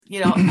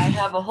I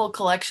have a whole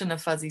collection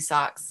of fuzzy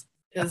socks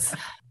because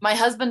my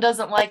husband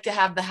doesn't like to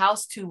have the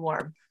house too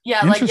warm.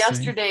 Yeah, like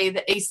yesterday,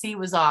 the AC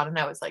was on, and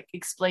I was like,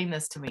 explain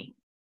this to me.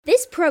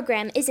 This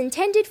program is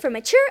intended for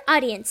mature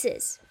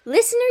audiences.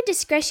 Listener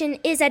discretion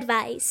is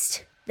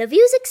advised. The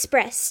views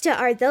expressed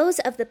are those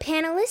of the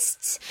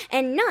panelists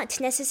and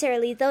not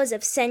necessarily those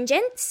of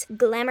Sengents,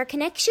 Glamour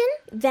Connection,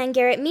 Van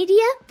Garrett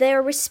Media,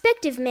 their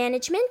respective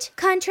management,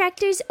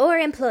 contractors, or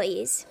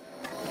employees.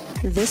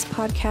 This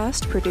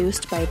podcast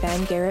produced by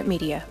Van Garrett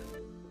Media.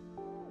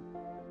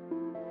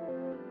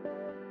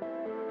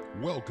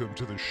 Welcome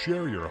to the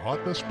Share Your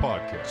Hotness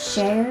podcast.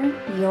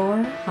 Share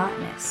your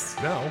hotness.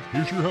 Now,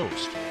 here's your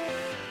host,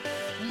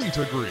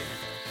 Lita Green.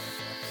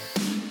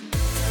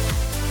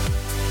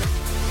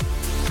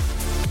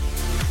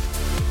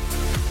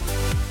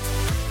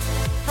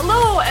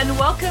 Hello, and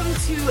welcome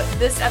to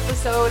this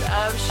episode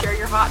of Share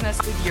Your Hotness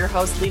with your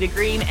host, Lita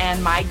Green,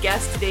 and my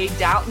guest today,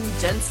 Dalton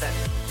Jensen.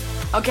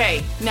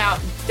 Okay, now,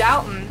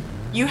 Dalton,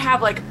 you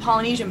have like a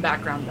Polynesian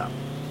background, though.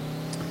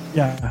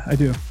 Yeah, I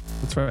do.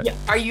 That's right. Yeah.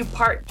 Are you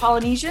part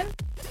Polynesian?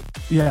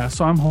 Yeah,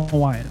 so I'm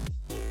Hawaiian.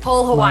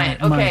 Whole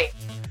Hawaiian, okay.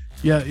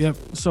 Yeah.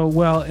 So,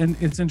 well, and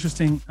it's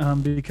interesting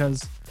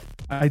because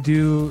I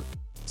do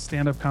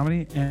stand-up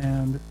comedy,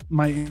 and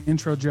my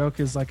intro joke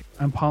is like,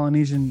 I'm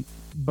Polynesian,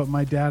 but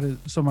my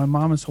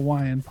mom is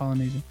Hawaiian,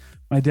 Polynesian.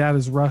 My dad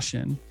is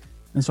Russian.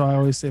 And so I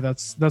always say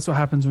that's what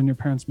happens when your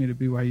parents meet at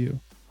BYU.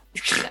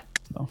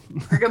 So.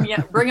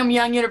 Brigham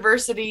Young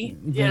University,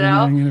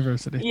 Young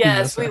University.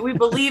 Yes, we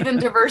believe in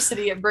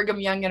diversity at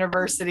Brigham Young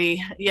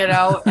University,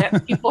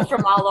 people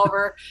from all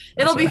over.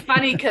 It'll be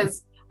funny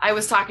because I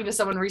was talking to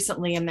someone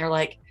recently and they're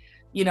like,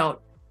 so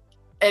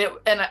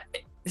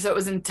it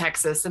was in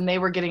Texas and they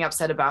were getting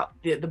upset about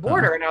the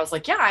border. And I was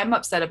like, yeah, I'm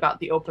upset about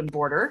the open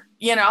border,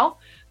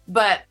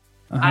 but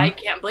I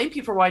can't blame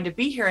people for wanting to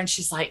be here. And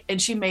she's like,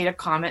 and she made a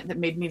comment that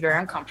made me very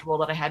uncomfortable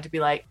that I had to be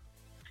like,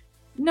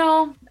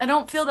 no, I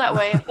don't feel that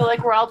way. I feel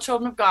like we're all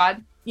children of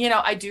God.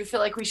 I do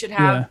feel like we should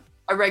have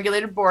a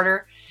regulated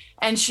border.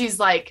 And she's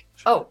like,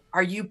 oh,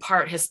 are you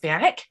part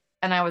Hispanic?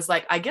 And I was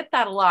like, I get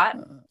that a lot.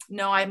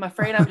 No, I'm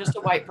afraid I'm just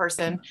a white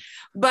person.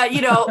 But,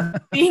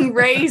 being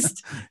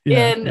raised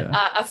in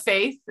a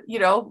faith,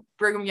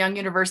 Brigham Young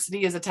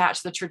University is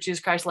attached to the Church of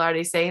Jesus Christ of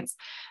Latter-day Saints.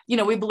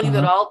 We believe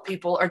that all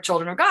people are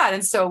children of God.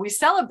 And so we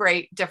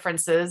celebrate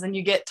differences, and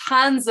you get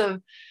tons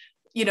of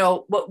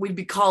what would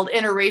be called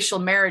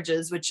interracial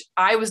marriages, which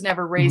I was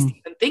never raised to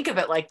even think of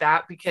it like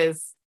that,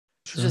 because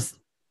it's just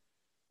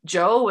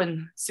Joe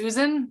and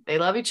Susan, they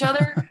love each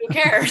other. Who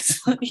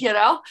cares?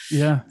 Yeah.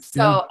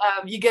 So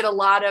you get a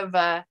lot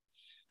of,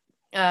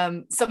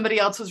 somebody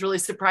else was really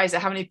surprised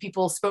at how many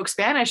people spoke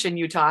Spanish in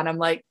Utah. And I'm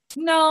like,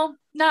 no,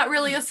 not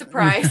really a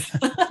surprise.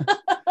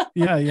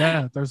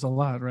 Yeah. There's a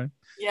lot, right?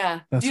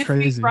 Yeah. That's Do you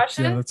crazy. speak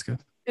Russian? Yeah, that's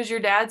good. Is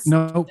your dad's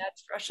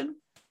Russian?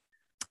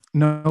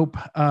 Nope.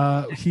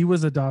 He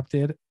was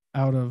adopted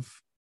out of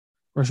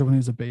Russia when he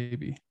was a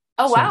baby.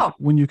 Oh, so wow.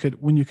 When you could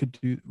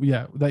do,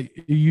 I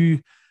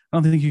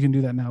don't think you can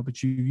do that now,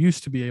 but you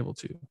used to be able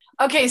to.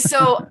 Okay.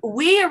 So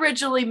we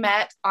originally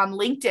met on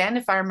LinkedIn,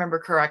 if I remember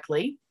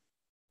correctly.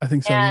 I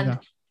think so. And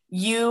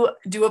you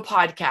do a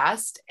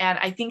podcast, and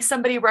I think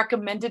somebody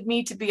recommended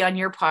me to be on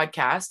your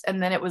podcast.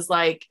 And then it was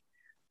like,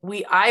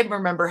 I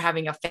remember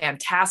having a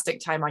fantastic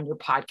time on your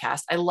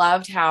podcast. I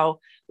loved how,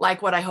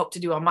 like what I hope to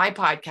do on my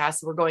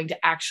podcast, we're going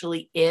to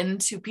actually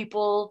into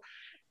people's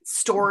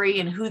story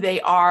and who they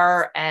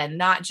are, and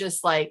not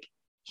just like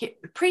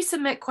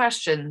pre-submit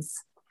questions.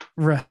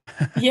 Right.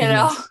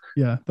 Yes.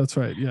 Yeah, that's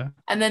right. Yeah.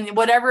 And then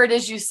whatever it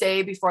is you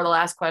say before the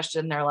last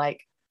question, they're like,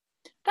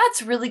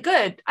 that's really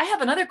good. I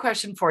have another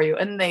question for you.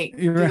 And they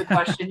do the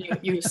question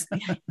you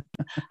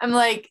I'm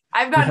like,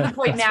 I've gotten to the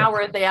point now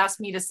where they ask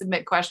me to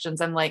submit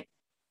questions. I'm like,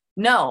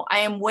 no, I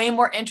am way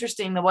more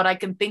interesting than what I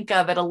can think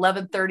of at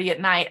 11:30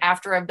 at night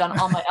after I've done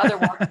all my other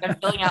work and I'm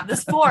filling out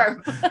this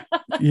form.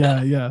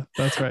 Yeah,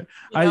 that's right.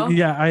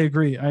 I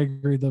agree.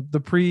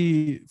 The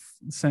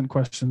pre-sent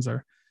questions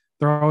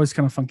they're always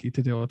kind of funky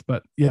to deal with,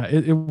 but yeah,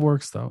 it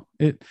works though.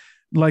 It,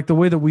 like the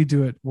way that we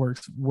do it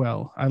works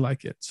well. I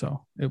like it.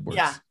 So it works.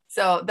 Yeah.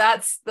 So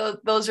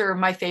those are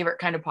my favorite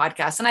kind of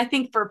podcasts. And I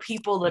think for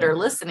people that are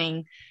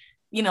listening,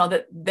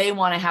 that they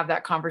want to have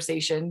that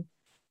conversation,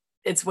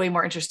 it's way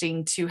more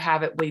interesting to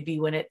have it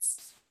when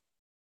it's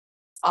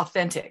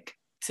authentic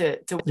to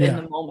in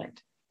the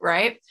moment.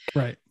 Right.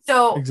 Right.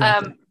 So,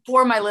 exactly.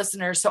 For my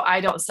listeners, so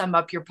I don't sum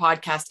up your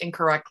podcast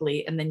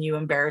incorrectly, and then you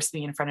embarrass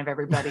me in front of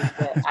everybody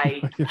that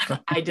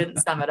I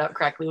didn't sum it up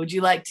correctly. Would you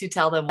like to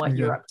tell them what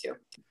you're up to?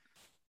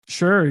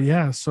 Sure.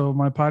 Yeah. So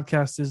my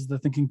podcast is The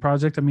Thinking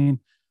Project. I mean,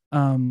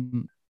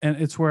 and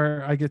it's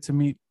where I get to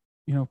meet,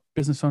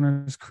 business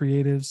owners,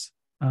 creatives,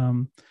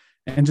 and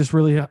just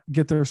really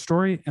get their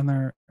story and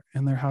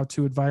their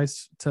how-to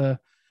advice. To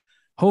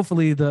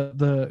hopefully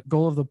the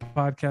goal of the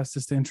podcast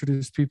is to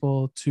introduce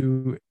people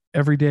to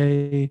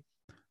everyday,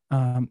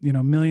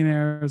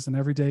 millionaires and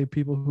everyday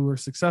people who are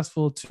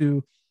successful,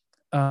 to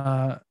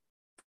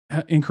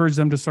encourage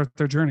them to start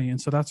their journey.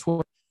 And so that's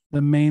what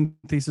the main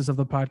thesis of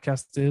the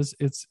podcast is.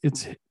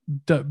 It's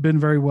been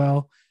very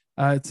well.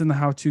 It's in the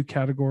how-to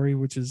category,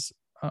 which is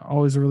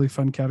always a really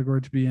fun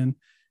category to be in.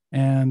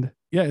 And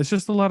yeah, it's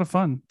just a lot of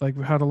fun. Like,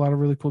 we had a lot of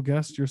really cool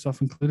guests,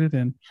 yourself included,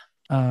 and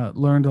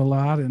learned a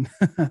lot, and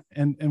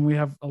and we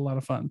have a lot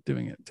of fun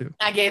doing it too.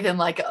 I gave him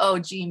like, oh,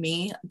 gee,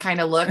 me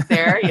kind of look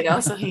there,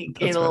 so he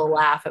gave a little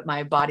laugh at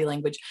my body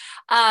language.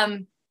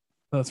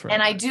 That's right.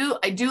 And I do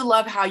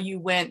love how you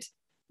went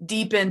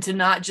deep into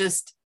not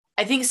just,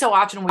 I think so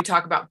often when we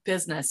talk about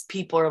business,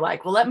 people are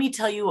like, well, let me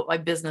tell you what my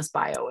business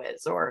bio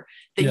is, or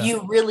that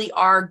you really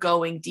are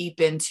going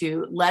deep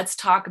into, let's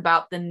talk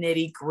about the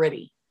nitty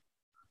gritty.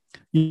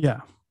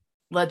 Yeah.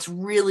 Let's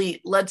really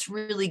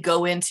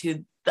go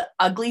into the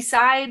ugly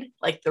side,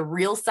 like the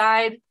real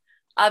side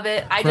of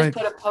it. I just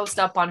put a post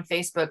up on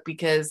Facebook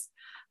because,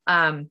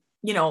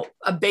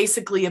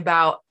 basically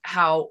about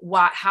how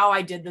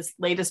I did this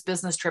latest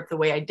business trip. The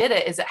way I did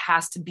it is it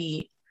has to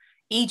be,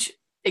 each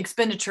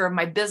expenditure of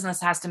my business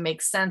has to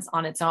make sense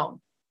on its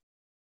own.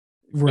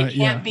 Right. It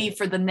can't be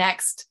for the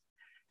next,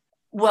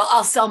 well,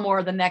 I'll sell more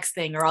of the next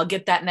thing, or I'll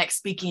get that next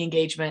speaking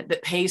engagement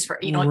that pays for,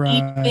 each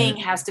thing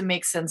has to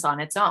make sense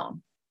on its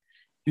own.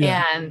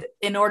 Yeah. And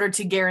in order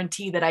to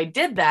guarantee that I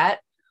did that,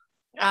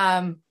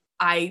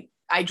 I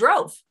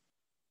drove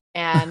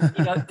and,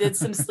 did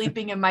some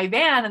sleeping in my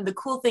van. And the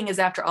cool thing is,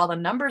 after all the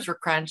numbers were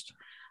crunched,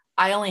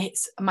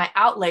 my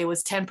outlay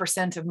was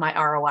 10% of my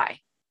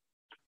ROI.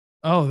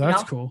 Oh,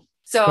 that's cool.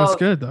 So that's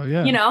good though.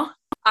 Yeah.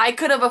 I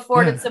could have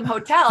afforded some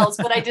hotels,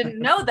 but I didn't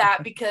know that,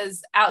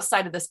 because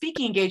outside of the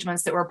speaking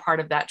engagements that were part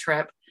of that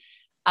trip,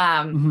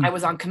 I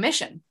was on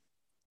commission,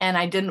 and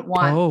I didn't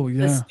want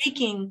the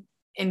speaking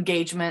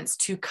engagements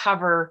to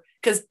cover,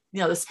 because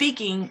the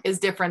speaking is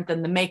different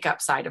than the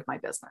makeup side of my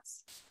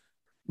business.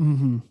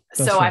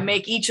 So I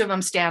make each of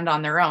them stand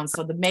on their own.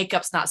 So the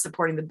makeup's not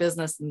supporting the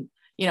business, and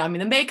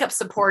the makeup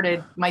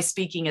supported my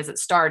speaking as it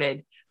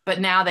started, but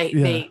now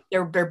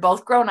they're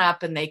both grown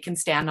up and they can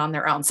stand on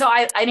their own. So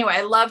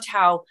I loved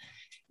how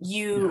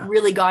you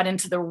really got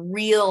into the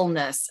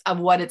realness of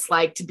what it's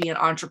like to be an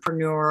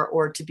entrepreneur,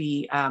 or to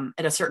be at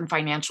a certain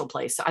financial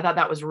place. So I thought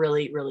that was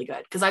really, really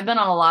good, because I've been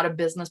on a lot of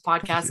business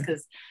podcasts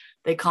because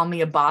they call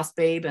me a boss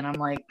babe. And I'm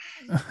like,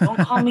 don't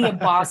call me a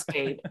boss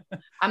babe.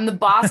 I'm the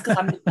boss because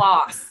I'm the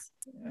boss.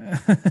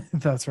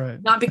 That's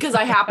right. Not because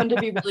I happen to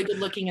be really good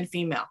looking and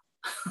female.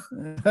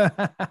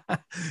 The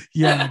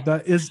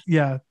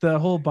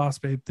whole boss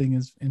babe thing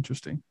is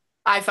interesting.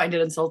 I find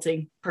it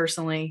insulting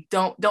personally.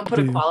 Don't put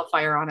a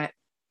qualifier on it.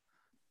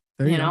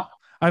 There you know,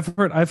 I've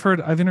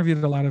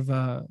interviewed a lot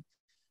of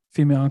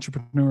female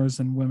entrepreneurs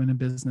and women in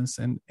business,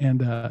 and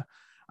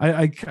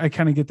I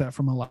kind of get that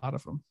from a lot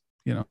of them.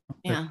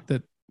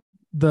 That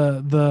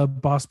the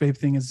boss babe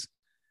thing is,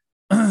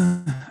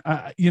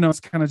 it's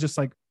kind of just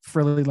like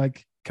frilly,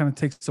 like kind of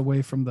takes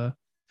away from the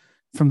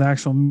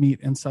actual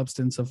meat and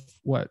substance of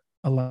what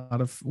a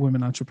lot of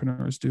women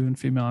entrepreneurs do and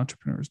female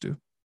entrepreneurs do.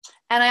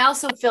 And I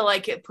also feel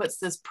like it puts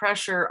this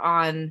pressure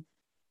on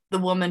the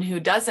woman who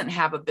doesn't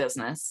have a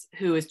business,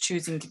 who is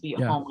choosing to be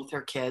at home with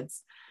her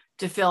kids,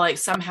 to feel like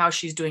somehow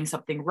she's doing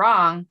something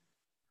wrong.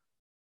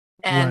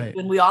 And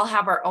when we all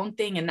have our own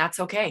thing, and that's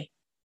okay.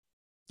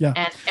 Yeah.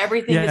 And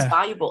everything is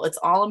valuable. It's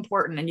all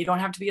important. And you don't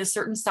have to be a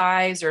certain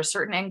size or a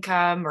certain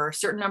income or a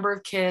certain number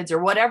of kids or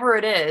whatever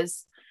it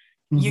is.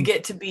 You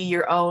get to be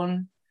your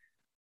own.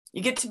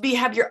 You get to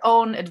have your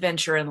own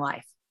adventure in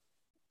life.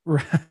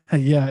 Right.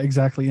 Yeah,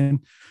 exactly. And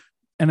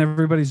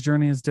everybody's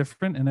journey is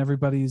different, and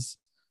everybody's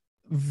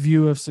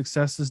view of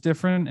success is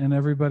different, and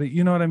everybody,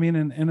 you know what I mean?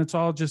 And it's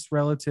all just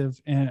relative,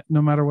 and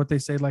no matter what they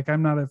say. Like,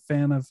 I'm not a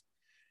fan of,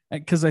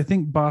 because I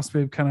think boss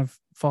babe kind of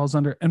falls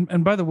under,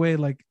 and by the way,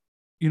 like,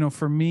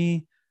 for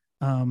me,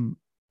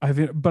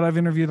 I've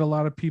interviewed a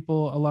lot of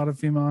people, a lot of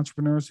female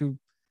entrepreneurs who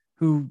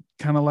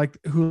kind of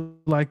like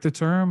the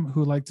term,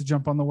 who like to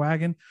jump on the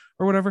wagon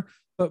or whatever.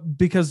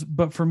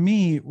 But for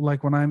me,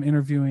 like, when I'm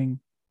interviewing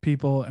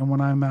people and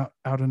when I'm out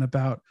and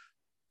about,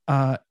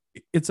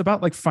 it's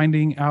about like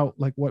finding out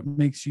like what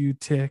makes you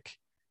tick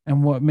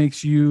and what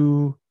makes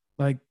you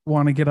like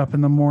want to get up in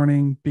the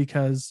morning,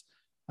 because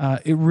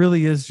it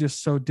really is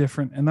just so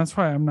different. And that's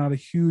why I'm not a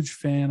huge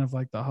fan of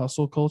like the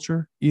hustle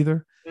culture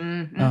either.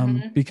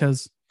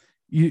 Because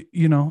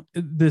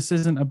this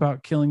isn't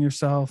about killing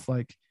yourself,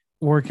 like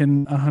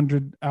working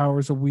 100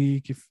 hours a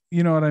week. If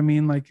you know what I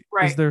mean, like,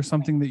 is there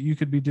something that you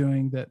could be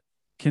doing that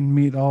can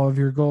meet all of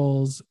your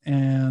goals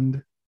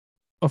and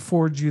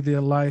afford you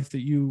the life that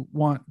you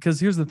want? Because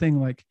here's the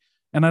thing, like,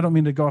 and I don't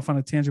mean to go off on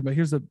a tangent, but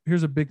here's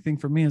a big thing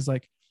for me is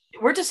like,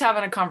 we're just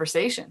having a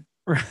conversation.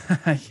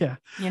 Yeah.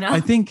 I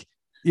think,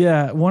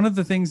 one of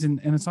the things, and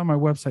it's on my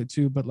website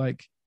too, but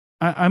like,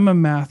 I'm a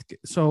math,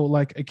 so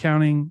like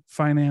accounting,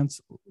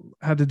 finance,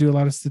 had to do a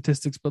lot of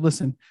statistics, but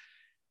listen,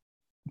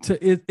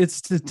 it's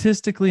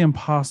statistically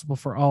impossible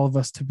for all of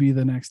us to be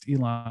the next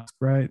Elon Musk,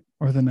 right?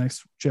 Or the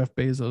next Jeff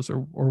Bezos or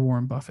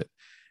Warren Buffett.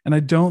 And I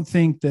don't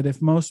think that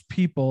if most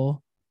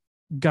people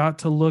got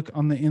to look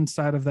on the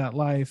inside of that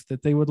life,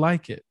 that they would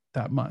like it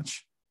that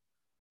much.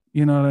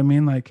 You know what I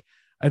mean? Like,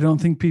 I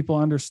don't think people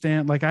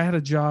understand. Like I had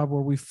a job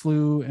where we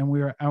flew and we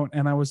were out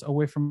and I was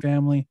away from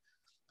family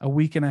a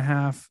week and a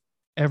half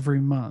every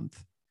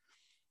month.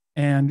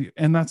 And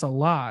that's a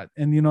lot.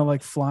 And,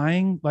 like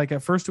flying, like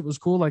at first it was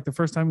cool. Like the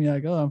first time you're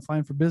like, oh, I'm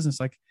flying for business.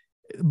 Like,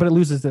 but it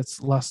loses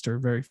its luster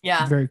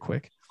very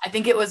quick. I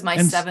think it was my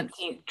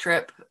 17th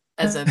trip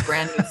as a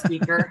brand new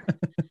speaker,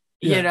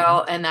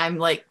 and I'm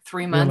like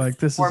 3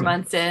 months, 4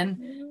 months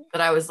in,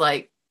 but I was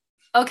like,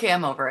 okay,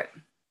 I'm over it.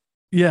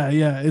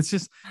 Yeah.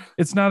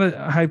 It's not as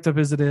hyped up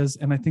as it is.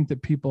 And I think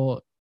that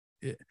people,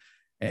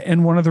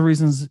 and one of the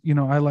reasons,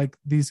 I like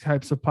these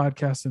types of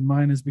podcasts in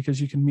mine is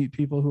because you can meet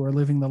people who are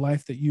living the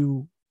life that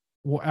you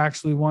will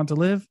actually want to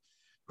live,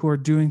 who are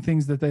doing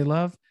things that they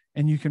love.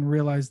 And you can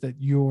realize that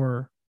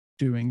you're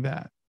doing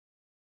that.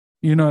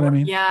 You know what I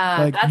mean? Yeah.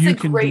 Like, that's a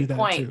great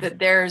point that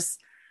there's,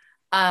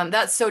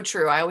 that's so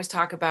true. I always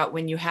talk about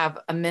when you have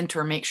a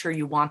mentor, make sure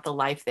you want the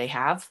life they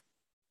have.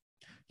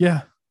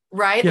 Yeah.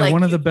 Right? Yeah, like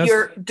one of the best.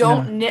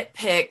 Don't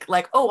nitpick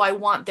like, oh, I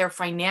want their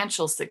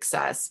financial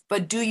success,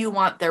 but do you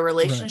want their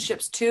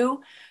relationships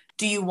too?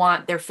 Do you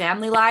want their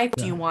family life?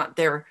 Do you want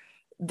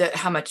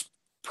how much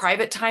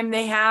private time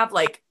they have?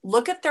 Like,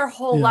 look at their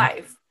whole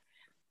life.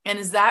 And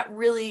is that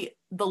really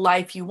the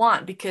life you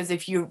want? Because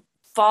if you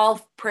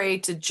fall prey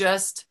to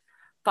just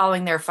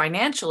following their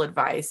financial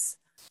advice,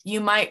 you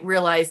might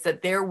realize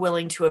that they're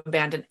willing to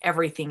abandon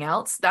everything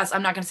else.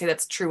 I'm not going to say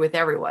that's true with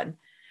everyone.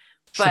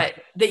 But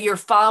that you're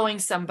following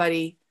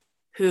somebody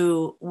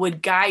who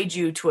would guide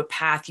you to a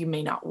path you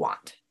may not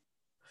want.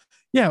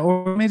 Yeah,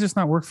 or it may just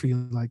not work for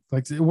you. Like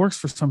it works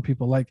for some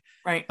people. Like,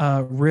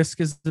 risk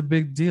is the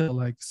big deal.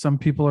 Like some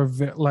people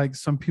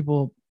some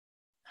people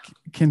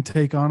can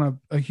take on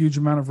a huge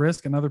amount of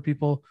risk, and other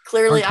people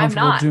clearly I'm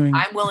not.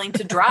 I'm willing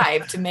to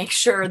drive to make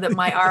sure that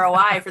my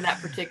ROI for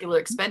that particular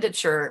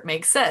expenditure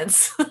makes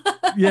sense.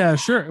 Yeah,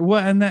 sure.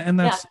 Well, and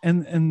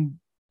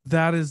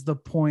that is the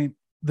point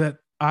that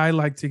I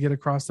like to get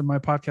across in my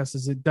podcast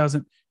is you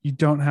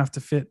don't have to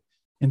fit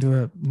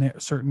into a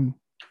certain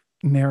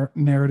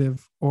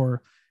narrative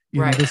or,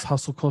 this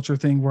hustle culture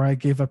thing where I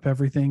gave up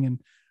everything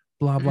and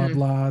blah, blah,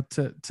 blah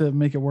to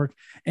make it work.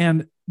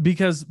 And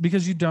because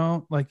you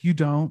don't,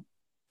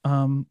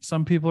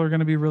 some people are going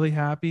to be really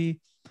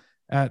happy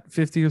at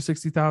 50 or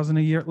 60,000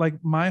 a year.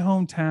 Like my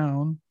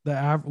hometown,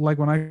 like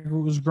when I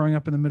was growing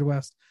up in the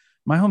Midwest,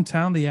 my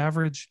hometown, the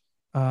average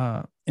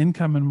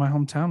income in my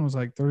hometown was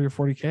like 30 or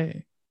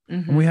 40K.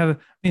 And we had,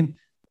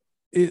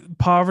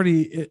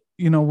 poverty,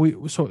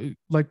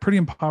 pretty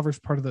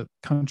impoverished part of the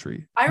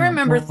country. I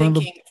remember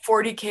thinking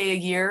 40K a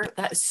year,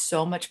 that is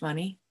so much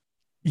money.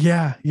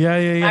 Yeah.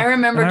 I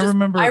remember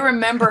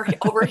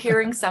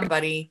overhearing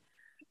somebody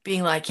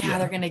being like,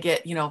 they're going to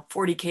get,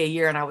 40K a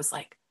year. And I was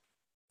like,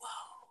 whoa,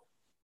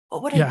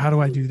 what would I do? How do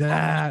I do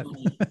that?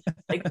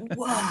 Like,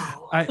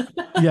 whoa.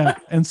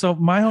 And so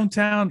my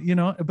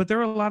hometown, but there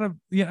were a lot of,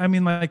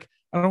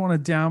 I don't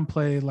want to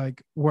downplay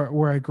like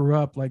where I grew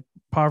up. Like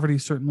poverty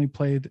certainly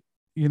played,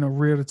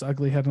 reared its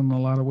ugly head in a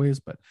lot of ways,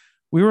 but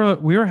we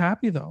were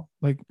happy though.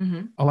 Like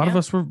a lot of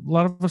us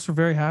were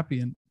very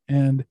happy.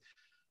 And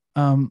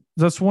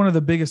that's one of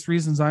the biggest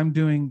reasons I'm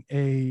doing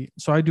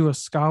I do a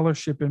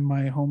scholarship in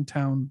my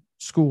hometown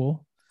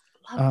school.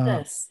 Love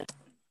this.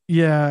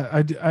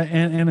 Yeah,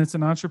 and it's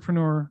an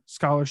entrepreneur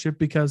scholarship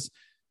because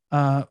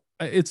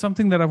it's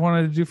something that I've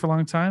wanted to do for a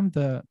long time.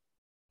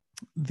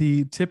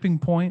 The tipping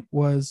point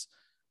was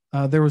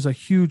there was a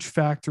huge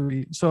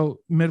factory. So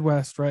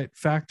Midwest, right?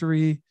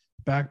 Factory,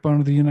 backbone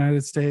of the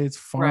United States,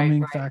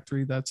 farming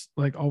factory. That's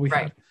like all we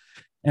had.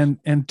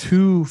 And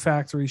 2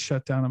 factories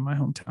shut down in my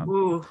hometown.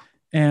 Ooh.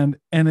 And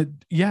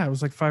it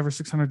was like 500 or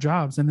 600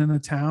 jobs. And in a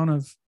town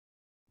of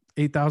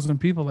 8,000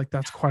 people, like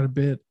that's quite a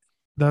bit.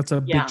 That's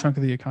a big chunk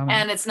of the economy.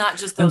 And it's not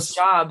just those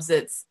jobs.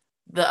 It's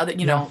the other,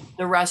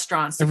 the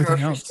restaurants, the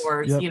grocery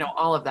stores,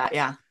 all of that.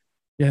 Yeah.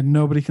 Yeah.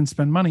 Nobody can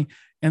spend money.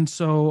 And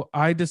so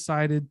I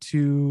decided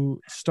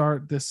to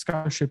start this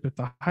scholarship at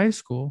the high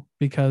school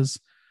because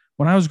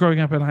when I was growing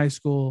up in high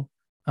school,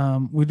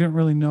 we didn't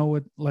really know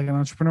what like an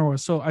entrepreneur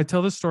was. So I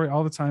tell this story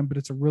all the time, but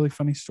it's a really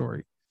funny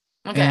story.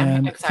 Okay.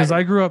 And because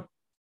I grew up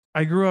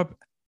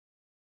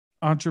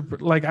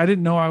like I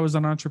didn't know I was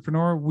an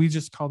entrepreneur. We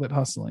just called it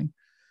hustling.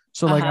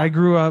 So like I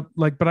grew up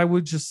like, but I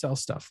would just sell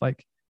stuff,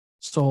 like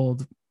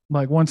sold,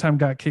 like one time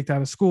got kicked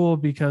out of school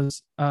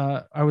because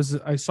I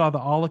saw the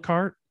a la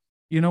carte,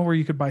 where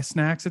you could buy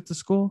snacks at the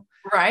school.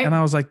 Right. And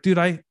I was like, dude,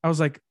 I was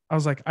like,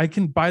 I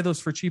can buy those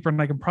for cheaper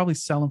and I can probably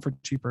sell them for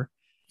cheaper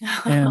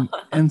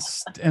and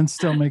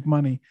still make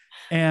money.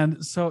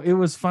 And so it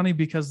was funny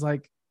because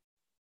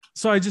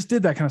so I just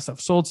did that kind of stuff,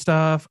 sold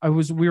stuff.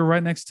 We were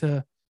right next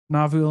to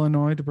Nauvoo,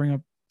 Illinois, to bring up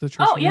the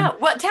church. Oh yeah.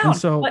 What town?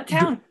 What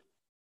town?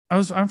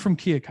 I'm from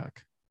Keokuk.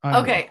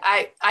 Iowa. Okay.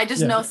 I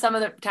just know some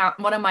of the town.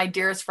 One of my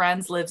dearest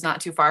friends lives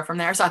not too far from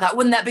there. So I thought,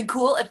 wouldn't that be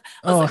cool if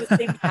I was in the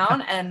same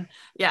town? And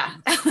yeah.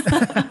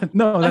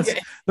 No,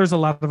 there's a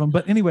lot of them,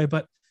 but anyway,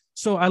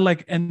 so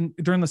and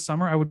during the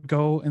summer I would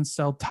go and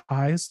sell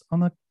ties on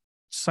the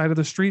side of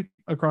the street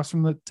across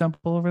from the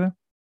temple over there.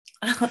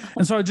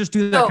 And so I just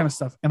do that So kind of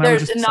stuff. And I would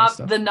there's just sell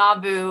stuff. the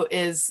Nauvoo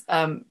is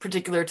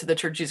particular to the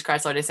Church of Jesus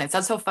Christ Latter-day Saints.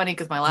 That's so funny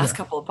because my last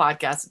couple of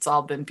podcasts, it's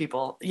all been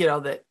people,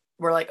 that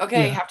were like,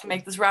 okay, have to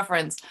make this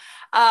reference.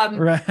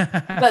 Right.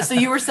 But so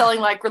you were selling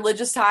like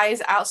religious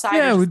ties outside?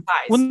 Yeah. Or just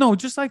ties? Well, no,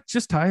 just ties.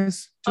 Just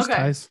Okay.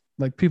 ties.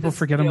 Like people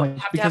forget them like,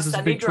 because it's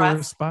a big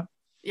tourist spot.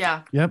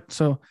 Yeah. Yep.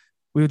 So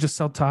we would just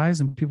sell ties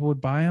and people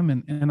would buy them.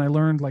 And I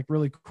learned like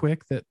really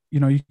quick that,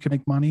 you could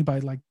make money by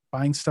like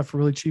buying stuff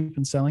really cheap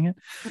and selling it.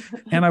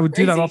 And I would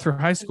do that all through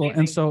high school.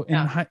 And so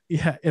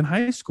in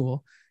high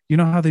school, you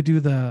know how they do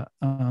the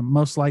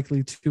most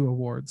likely to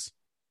awards.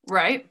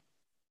 Right.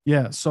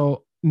 Yeah.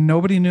 So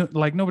nobody knows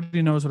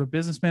what a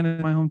businessman is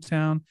in my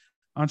hometown.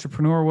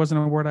 Entrepreneur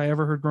wasn't a word I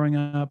ever heard growing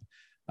up.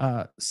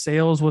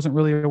 Sales wasn't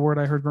really a word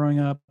I heard growing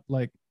up.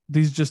 Like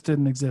these just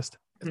didn't exist.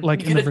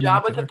 Like you get a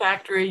job with the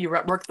factory, you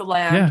work the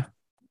land. Yeah,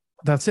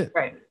 that's it.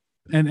 Right.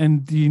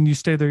 And you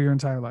stay there your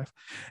entire life.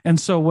 And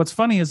so what's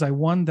funny is I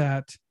won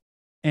that,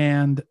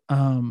 and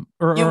you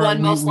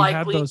won most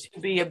likely to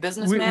be a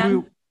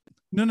businessman.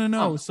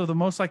 No. Oh. So the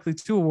most likely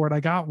to award, I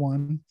got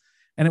one,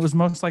 and it was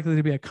most likely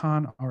to be a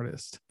con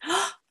artist.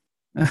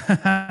 Because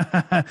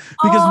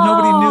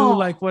nobody knew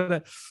like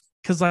what.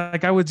 Because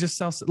like I would just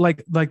sell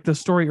like the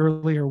story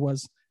earlier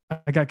was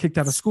I got kicked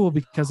out of school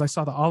because I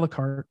saw the a la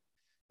carte,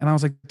 and I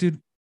was like, dude,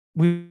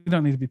 we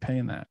don't need to be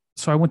paying that.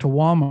 So I went to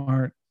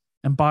Walmart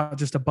and bought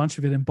just a bunch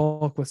of it in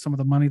bulk with some of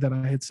the money that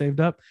I had saved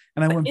up.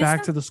 And I went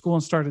back to the school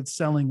and started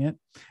selling it.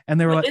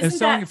 And they were like,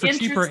 selling it for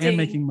cheaper and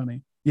making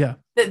money. Yeah.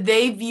 That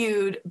they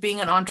viewed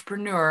being an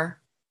entrepreneur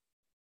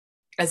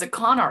as a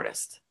con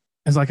artist.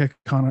 As like a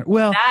con artist.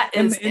 Well, that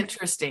is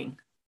interesting.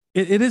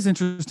 It is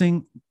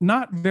interesting.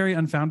 Not very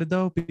unfounded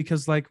though,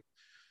 because like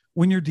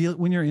when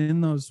you're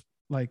in those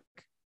like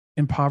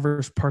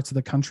impoverished parts of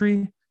the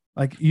country,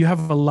 like you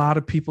have a lot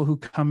of people who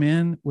come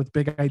in with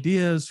big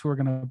ideas who are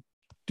going to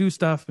do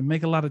stuff and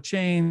make a lot of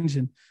change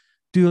and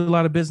do a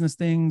lot of business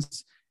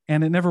things.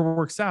 And it never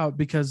works out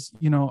because,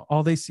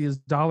 all they see is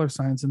dollar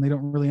signs and they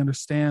don't really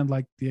understand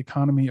like the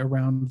economy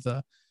around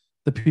the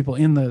people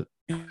in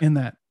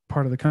that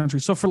part of the country.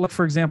 So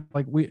for example,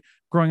 like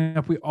growing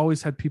up, we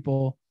always had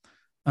people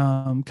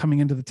coming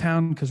into the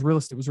town because real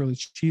estate was really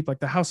cheap. Like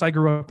the house I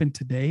grew up in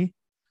today,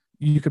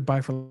 you could buy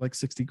for like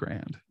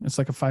 $60,000. It's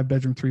like a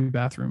 5-bedroom,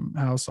 3-bathroom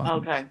house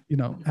on,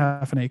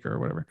 half an acre or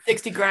whatever.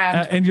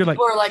 $60,000. And you're like,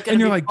 people are like going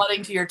to be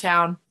flooding to your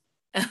town.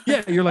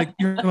 Yeah. You're like,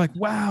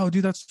 wow,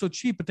 dude, that's so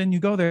cheap. But then you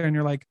go there and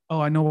you're like, oh,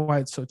 I know why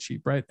it's so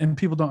cheap. Right. And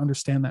people don't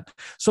understand that.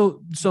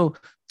 So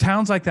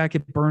towns like that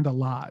get burned a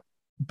lot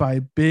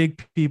by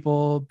big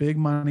people, big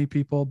money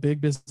people,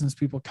 big business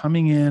people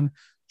coming in,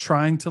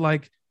 trying to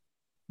like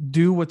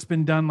do what's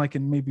been done like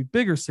in maybe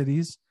bigger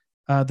cities.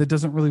 That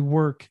doesn't really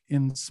work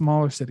in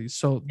smaller cities.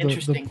 So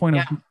the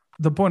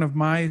point of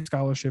my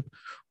scholarship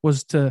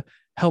was to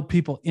help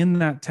people in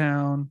that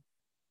town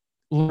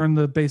learn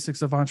the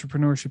basics of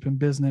entrepreneurship and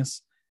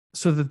business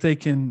so that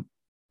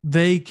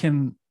they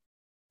can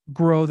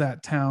grow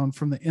that town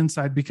from the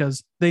inside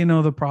because they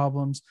know the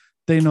problems,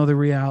 they know the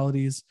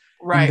realities,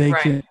 right?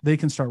 And they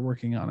can start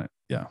working on it.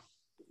 Yeah.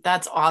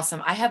 That's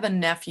awesome. I have a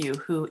nephew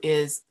who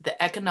is the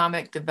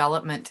economic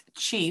development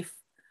chief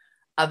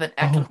of an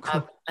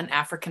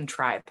African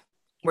tribe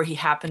where he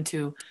happened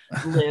to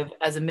live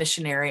as a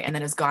missionary and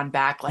then has gone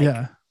back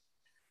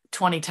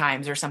 20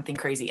 times or something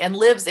crazy and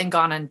lives in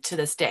Ghana to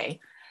this day.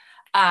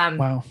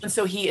 Wow. And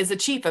so he is a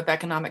chief of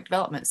economic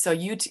development. So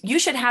you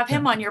should have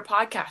him on your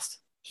podcast.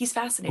 He's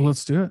fascinating. Well,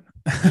 let's do it.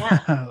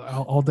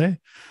 Yeah. all day.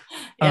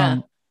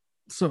 Yeah.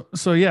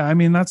 So yeah, I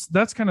mean,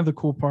 that's kind of the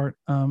cool part.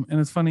 And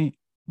it's funny,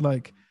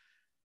 like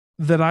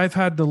that I've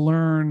had to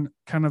learn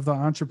kind of the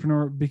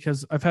entrepreneur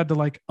because I've had to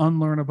like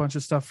unlearn a bunch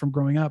of stuff from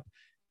growing up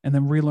and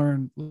then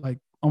relearn like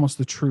almost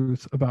the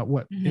truth about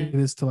what it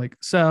is to like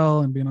sell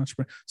and be an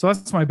entrepreneur. So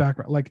that's my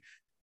background, like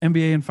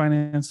MBA in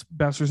finance,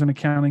 bachelor's in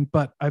accounting,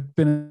 but I've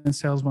been in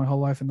sales my whole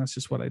life and that's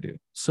just what I do.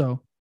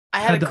 So I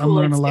had to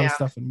unlearn a lot of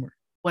stuff and work.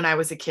 When I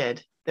was a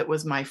kid, that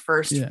was my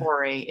first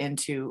foray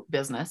into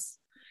business.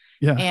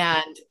 Yeah.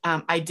 And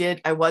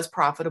I was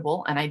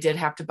profitable and I did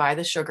have to buy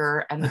the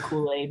sugar and the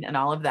Kool-Aid and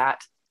all of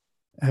that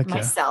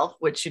myself,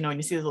 which, when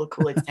you see the little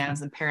Kool-Aid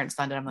stands and parents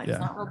fund it, I'm like, it's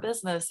not real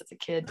business. It's a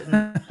kid.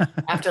 Didn't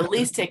have to at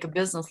least take a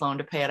business loan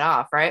to pay it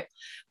off. Right.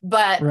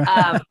 But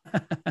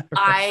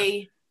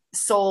I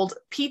sold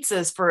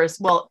pizzas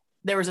first. Well,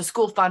 there was a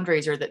school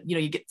fundraiser that,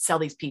 you sell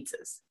these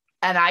pizzas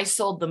and I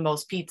sold the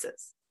most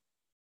pizzas.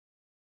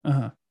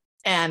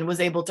 And was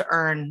able to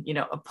earn,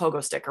 a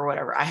pogo stick or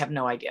whatever. I have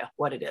no idea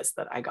what it is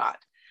that I got.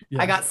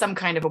 Yeah. I got some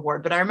kind of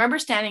award, but I remember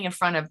standing in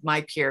front of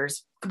my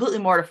peers, completely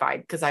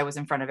mortified because I was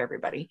in front of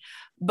everybody,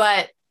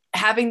 but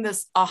having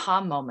this aha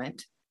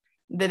moment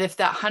that if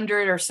that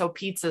 100 or so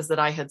pizzas that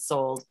I had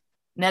sold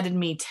netted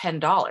me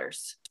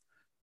 $10,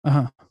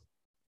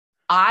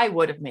 I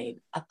would have made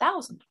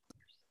 $1,000.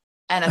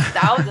 And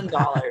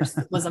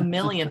 $1,000 was $1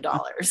 million.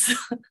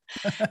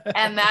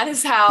 And that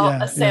is how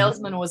a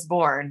salesman was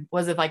born,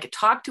 was if I could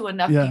talk to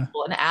enough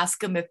people and ask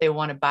them if they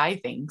want to buy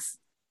things.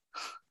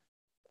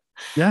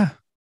 Yeah.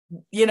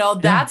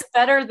 That's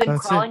better than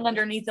that's crawling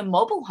underneath a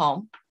mobile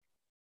home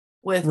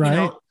with,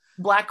 right.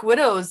 black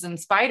widows and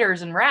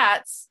spiders and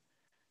rats,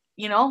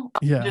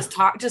 Yeah.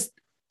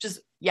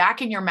 just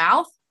yak in your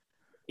mouth,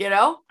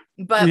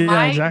 but Yeah,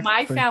 my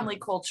exactly. family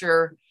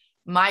culture,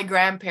 my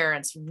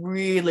grandparents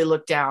really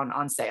looked down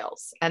on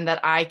sales, and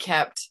that I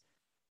kept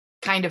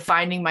kind of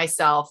finding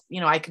myself,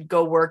 I could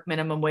go work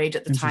minimum wage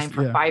at the time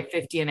for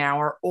 $5.50 an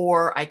hour,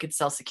 or I could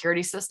sell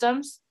security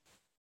systems.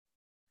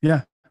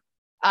 Yeah.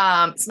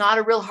 It's not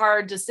a real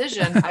hard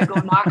decision. I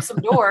go knock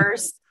some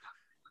doors.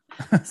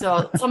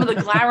 So some of the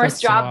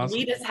glamorous jobs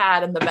Lita's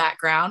had in the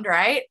background,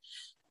 right?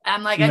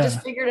 And I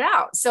just figured it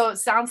out. So it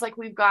sounds like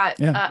we've got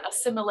a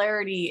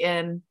similarity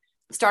in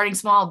starting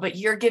small, but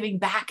you're giving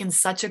back in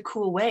such a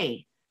cool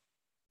way.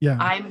 Yeah.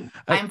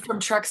 I'm from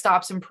truck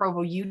stops in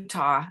Provo,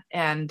 Utah,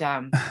 and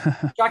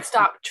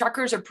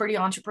truckers are pretty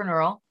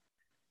entrepreneurial.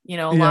 A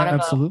lot of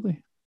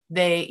absolutely.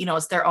 They,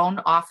 it's their own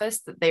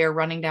office that they are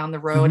running down the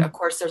road. Of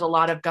course, there's a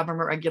lot of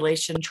government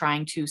regulation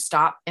trying to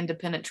stop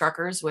independent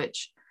truckers,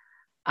 which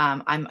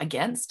I'm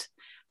against,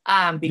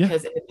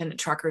 because independent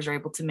truckers are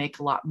able to make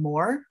a lot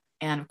more.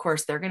 And of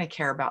course, they're going to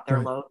care about their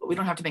load, but we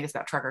don't have to make this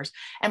about truckers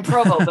and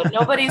Provo. But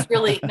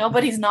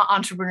nobody's not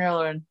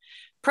entrepreneurial. And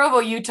Provo,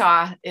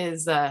 Utah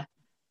is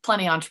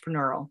plenty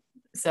entrepreneurial.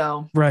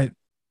 So right.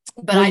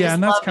 But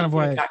and that's kind of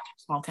why back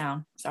to small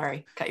town.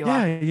 Sorry, cut you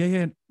off.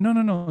 Yeah.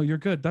 No, you're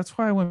good. That's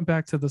why I went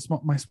back to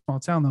my small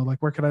town though.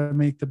 Where could I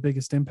make the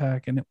biggest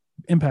impact? And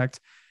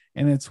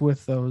it's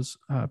with those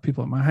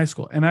people at my high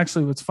school. And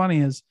actually, what's funny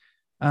is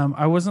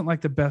I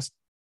wasn't the best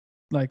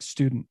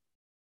student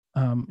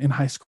in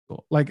high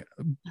school.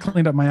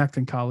 Cleaned up my act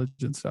in college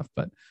and stuff.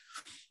 But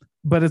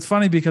it's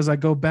funny because I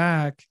go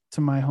back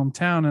to my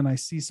hometown and I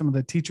see some of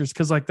the teachers,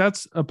 because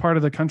that's a part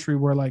of the country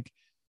where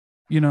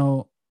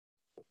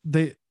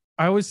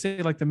I always say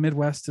the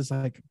Midwest is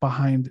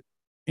behind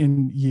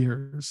in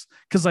years,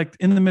 because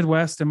in the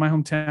Midwest, in my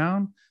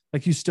hometown,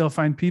 you still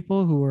find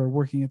people who are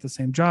working at the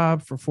same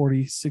job for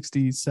 40,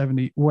 60,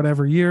 70,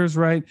 whatever years,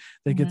 right?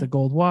 They get the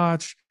gold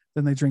watch,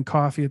 then they drink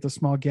coffee at the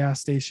small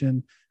gas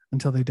station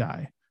until they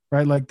die,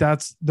 right?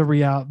 That's the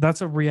real,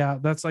 that's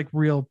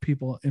real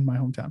people in my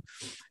hometown.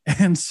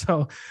 And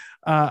so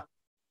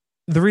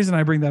the reason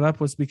I bring that up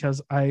was because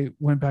I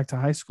went back to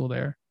high school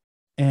there,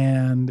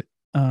 and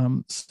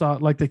saw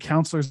the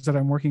counselors that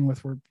I'm working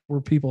with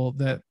were people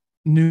that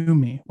knew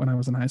me when I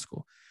was in high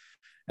school.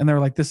 And they were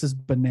like, this is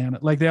banana.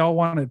 They all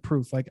wanted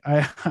proof.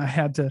 I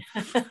had to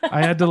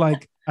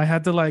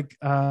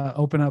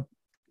open up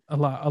a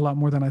lot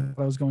more than I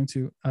thought I was going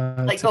to.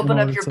 Open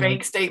up your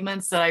bank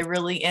statements that I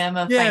really am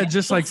a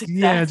here's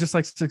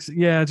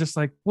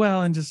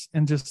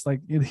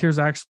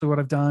actually what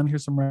I've done.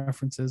 Here's some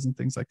references and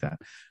things like that,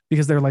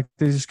 because they're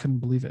they just couldn't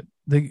believe it.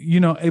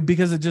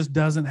 Because it just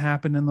doesn't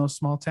happen in those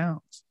small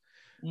towns.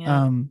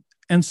 Yeah.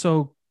 And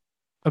so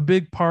a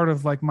big part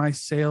of my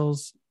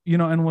sales,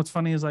 and what's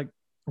funny is I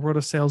wrote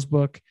a sales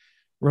book,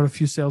 wrote a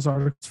few sales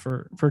articles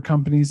for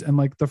companies. And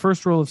the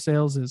first rule of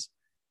sales is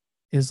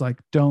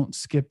don't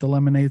skip the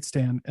lemonade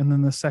stand. And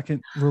then the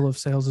second rule of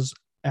sales is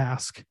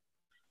ask.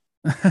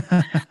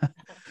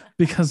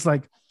 Because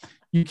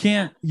you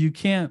can't,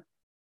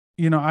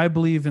 I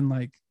believe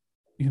in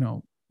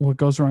what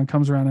goes around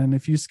comes around. And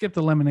if you skip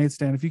the lemonade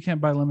stand, if you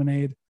can't buy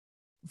lemonade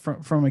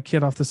from a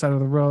kid off the side of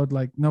the road,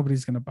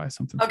 nobody's going to buy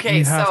something.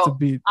 Okay. So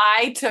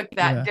I took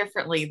that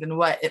differently than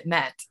what it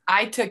meant.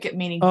 I took it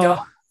meaning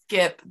don't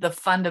skip the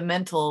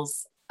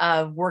fundamentals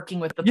of working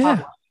with the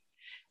public.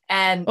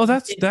 And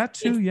that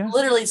too. Yeah.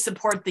 Literally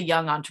support the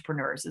young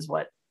entrepreneurs is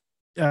what.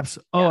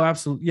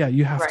 Absolutely. Yeah.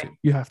 You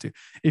have to,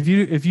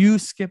 if you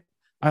skip,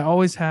 I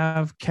always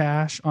have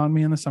cash on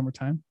me in the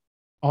summertime,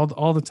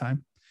 all the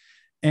time.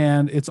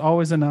 And it's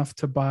always enough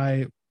to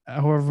buy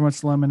however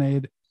much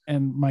lemonade.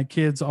 And my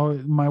kids,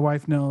 my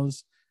wife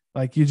knows,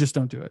 you just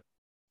don't do it.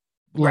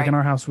 In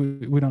our house,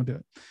 we don't do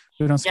it.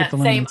 We don't skip the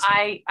lemonade.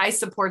 Same. I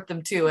support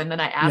them too. And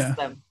then I ask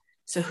them,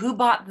 so who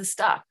bought the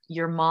stuff?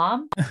 Your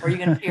mom? Or are you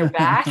going to pay her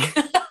back?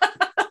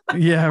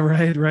 Yeah,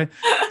 right.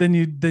 Then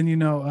you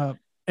know,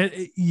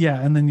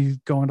 and then you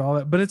go into all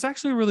that. But it's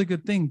actually a really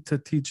good thing to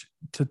teach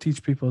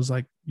people is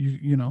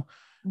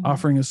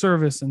offering a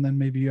service, and then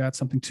maybe you add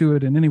something to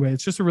it. And anyway,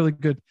 it's just a really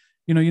good,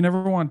 you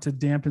never want to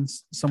dampen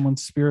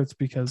someone's spirits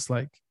because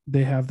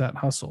they have that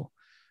hustle.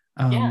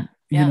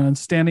 And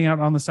standing out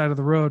on the side of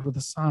the road with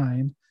a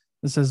sign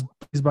that says,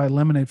 please buy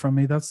lemonade from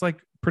me. That's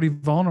pretty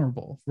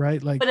vulnerable,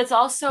 right? But it's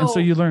also, and so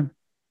you learn,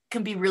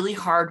 can be really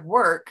hard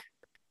work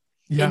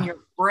in your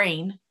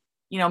brain,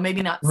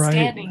 maybe not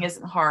standing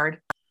isn't hard,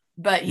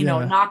 but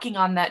knocking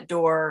on that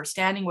door,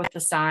 standing with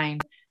the sign,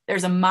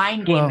 there's a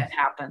mind game that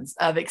happens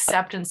of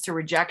acceptance to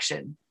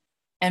rejection,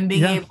 and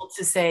being able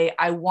to say,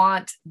 I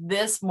want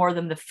this more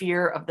than the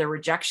fear of the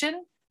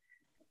rejection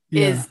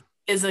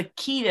is a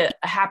key to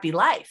a happy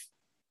life.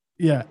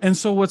 Yeah. And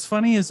so what's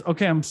funny is,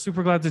 okay, I'm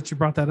super glad that you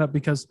brought that up,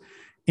 because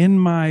in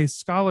my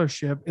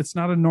scholarship, it's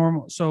not a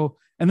normal. So,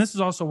 and this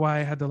is also why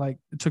I had to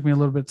it took me a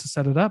little bit to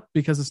set it up,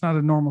 because it's not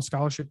a normal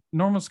scholarship.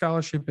 Normal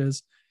scholarship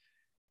is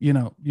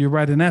you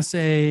write an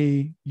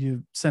essay,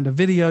 you send a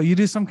video, you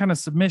do some kind of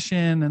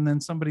submission, and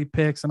then somebody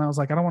picks. And I was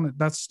like, I don't want to,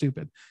 that's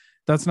stupid.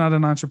 That's not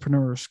an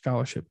entrepreneur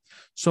scholarship.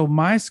 So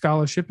my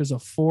scholarship is a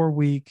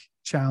 4-week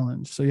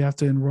challenge. So you have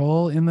to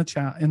enroll in the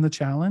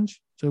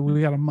challenge. So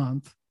we got a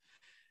month,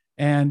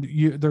 and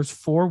there's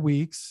 4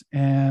 weeks,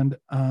 and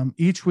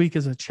each week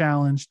is a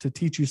challenge to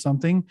teach you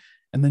something.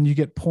 And then you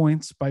get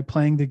points by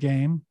playing the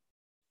game.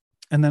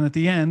 And then at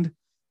the end,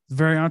 it's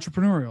very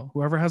entrepreneurial.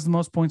 Whoever has the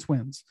most points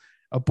wins.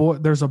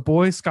 There's a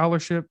boy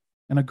scholarship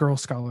and a girl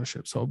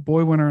scholarship. So a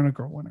boy winner and a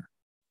girl winner.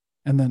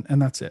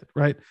 And that's it.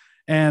 Right.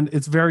 And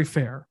it's very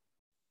fair.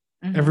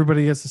 Mm-hmm.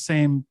 Everybody gets the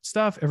same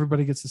stuff.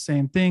 Everybody gets the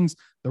same things.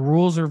 The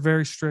rules are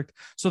very strict.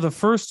 So the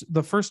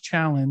first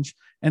challenge,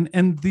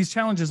 and these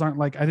challenges aren't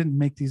like, I didn't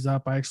make these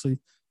up. I actually,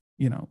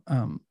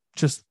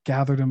 just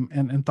gathered them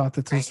and thought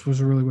that this was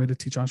a really way to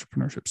teach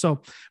entrepreneurship.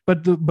 So,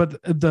 but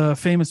the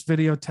famous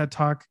video TED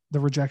Talk, the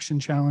rejection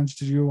challenge.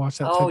 Did you watch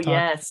that? Oh, TED Talk?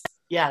 yes.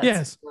 Yeah.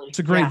 Yes. It's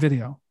a great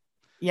video.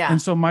 Yeah.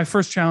 And so my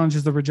first challenge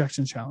is the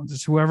rejection challenge.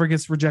 It's whoever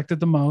gets rejected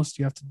the most,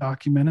 you have to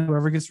document it.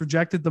 Whoever gets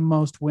rejected the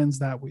most wins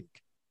that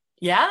week.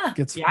 Yeah.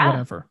 Gets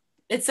whatever.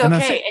 It's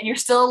okay. And you're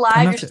still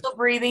alive. You're still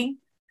breathing.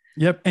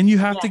 Yep. And you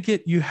have to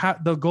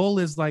the goal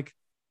is like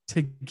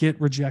to get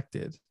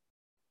rejected.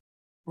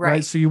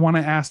 Right. So you want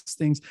to ask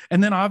things,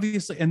 and then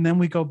obviously, and then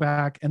we go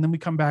back, and then we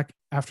come back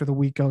after the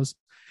week goes,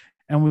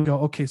 and we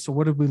go, okay, so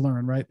what did we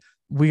learn? Right.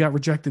 We got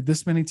rejected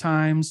this many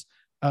times,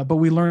 but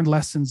we learned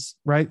lessons,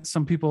 right?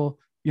 Some people,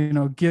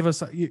 give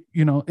us,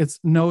 it's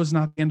no is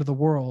not the end of the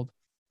world,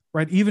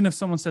 right? Even if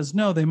someone says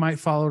no, they might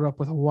follow it up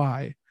with a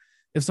why.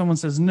 If someone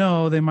says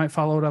no, they might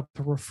follow it up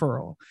with a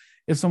referral.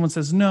 If someone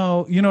says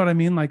no, you know what I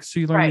mean? Like,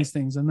 so you learn these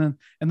things, and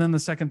then the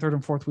second, third,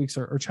 and fourth weeks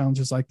are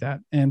challenges like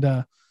that.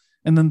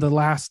 And then the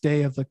last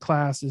day of the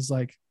class is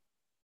like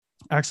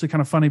actually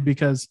kind of funny,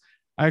 because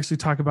I actually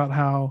talk about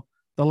how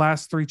the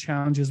last 3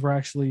 challenges were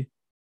actually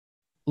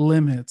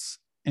limits.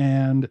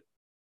 And,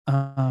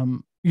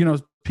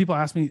 people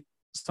ask me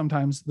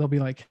sometimes, they'll be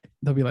like,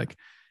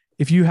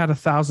 if you had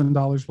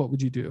 $1,000, what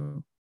would you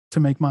do to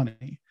make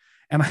money?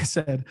 And I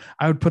said,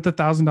 I would put the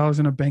 $1,000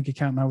 in a bank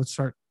account,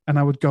 and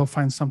I would go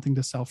find something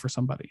to sell for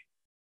somebody.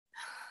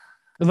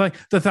 Like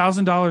the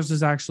 $1,000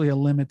 is actually a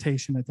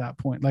limitation at that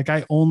point. Like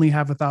I only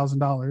have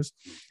 $1,000.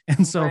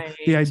 And so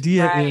the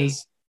idea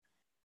is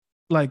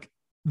like,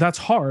 that's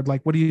hard.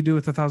 Like, what do you do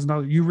with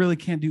 $1,000? You really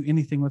can't do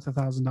anything with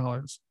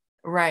 $1,000.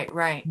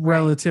 Right.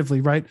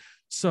 Relatively. Right.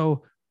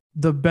 So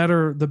the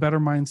better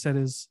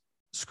mindset is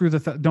screw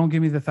don't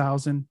give me the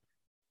 1,000.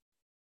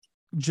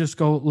 Just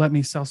go, let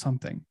me sell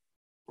something.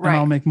 And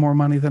I'll make more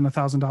money than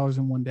 $1,000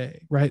 in one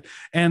day. Right.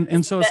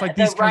 And so it's like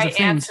these kinds of things.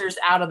 Answers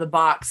out of the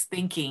box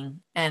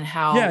thinking, and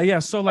how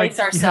so place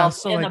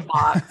ourselves in the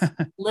box,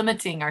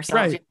 limiting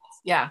ourselves. Right.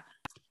 Yeah.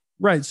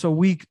 Right. So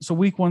week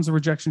 1's the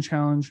rejection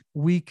challenge.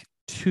 Week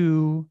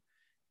 2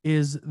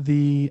 is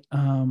the,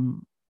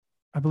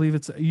 I believe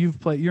it's,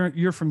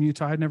 you're from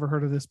Utah. I'd never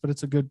heard of this, but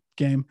it's a good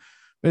game.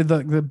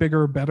 The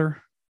bigger or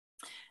better.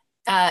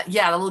 The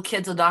little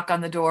kids will knock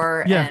on the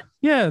door. And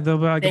they'll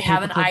be like, they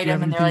have an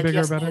item, and they're like,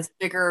 yes, it's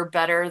bigger or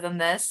better than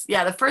this.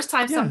 Yeah. The first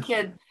time some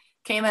kid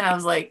came in, I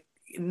was like,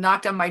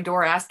 knocked on my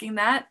door asking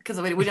that, because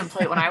we didn't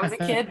play it when I was a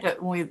kid,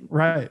 but when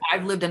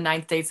I've lived in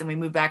 9 states and we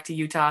moved back to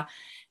Utah.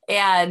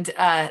 And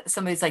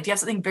somebody's like, do you have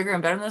something bigger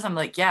and better than this? I'm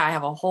like, yeah, I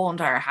have a whole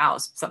entire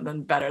house,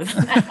 something better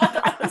than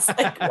that. I was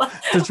like, what?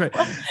 That's right.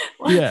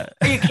 What? Yeah.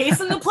 Are you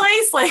casing the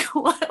place? Like,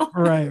 what?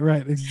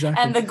 Right.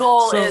 Exactly. And the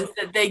goal is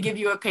that they give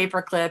you a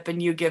paper clip,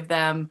 and you give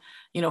them,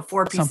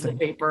 4 pieces of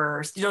paper,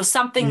 or,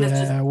 something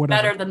that's just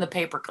better than the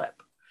paper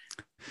clip.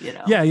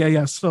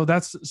 Yeah.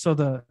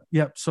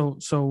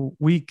 So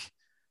week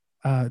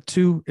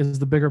 2 is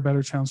the bigger,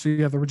 better challenge. So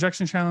you have the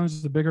rejection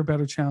challenge, the bigger,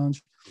 better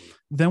challenge.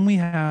 Then we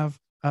have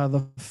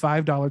the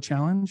 $5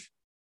 challenge.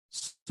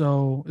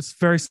 So it's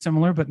very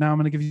similar, but now I'm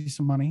going to give you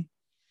some money.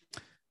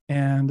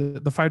 And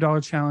the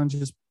 $5 challenge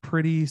is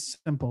pretty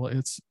simple.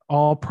 It's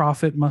all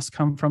profit must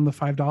come from the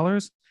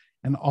 $5,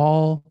 and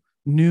all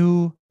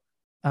new,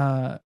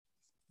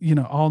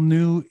 all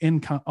new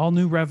income, all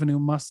new revenue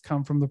must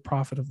come from the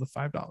profit of the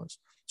 $5.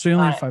 So you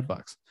only have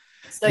 $5.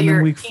 So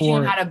you're teaching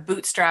them how to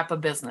bootstrap a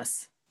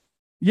business.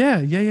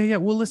 Yeah.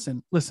 Well,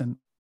 listen,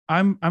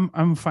 I'm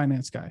a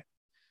finance guy.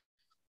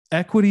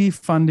 Equity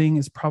funding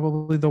is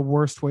probably the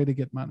worst way to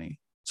get money.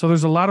 So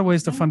there's a lot of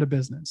ways to fund a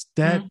business.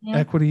 Debt,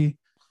 equity,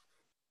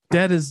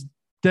 debt is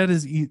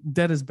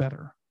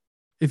better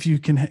if you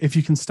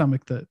can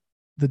stomach the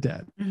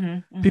debt.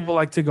 People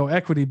like to go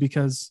equity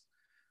because,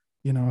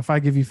 if I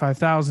give you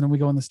 5,000 and we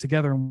go in this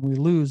together and we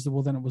lose,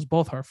 well, then it was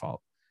both our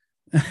fault.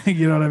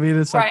 You know what I mean?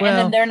 It's like, well, and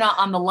then they're not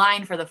on the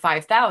line for the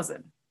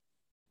 5,000.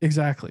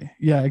 Exactly.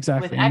 Yeah,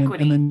 exactly. With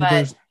equity.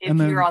 But if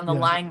you're on the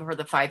line for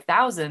the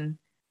 5,000,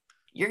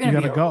 you're going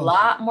to be a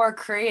lot more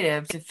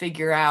creative to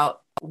figure out,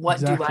 what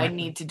do I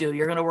need to do?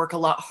 You're going to work a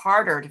lot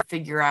harder to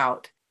figure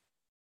out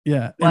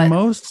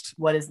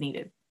what is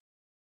needed.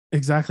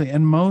 Exactly.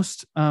 And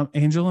most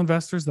angel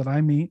investors that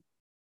I meet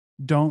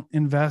don't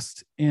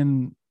invest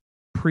in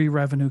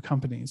pre-revenue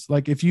companies.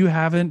 Like if you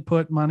haven't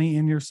put money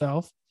in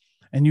yourself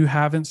and you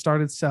haven't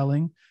started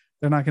selling,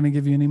 they're not going to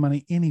give you any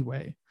money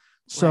anyway.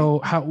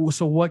 So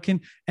what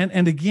can,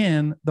 and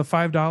again, the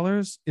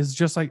 $5 is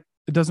just like,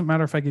 it doesn't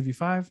matter if I give you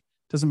 5,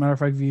 doesn't matter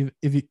if I give you,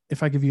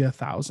 if I give you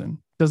 1,000,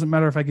 doesn't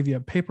matter if I give you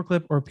a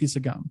paperclip or a piece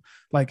of gum.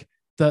 Like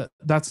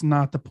that's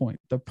not the point.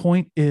 The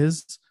point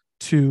is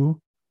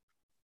to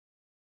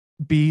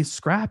be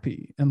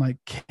scrappy and like,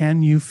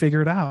 can you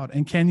figure it out?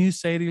 And can you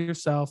say to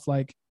yourself,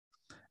 like,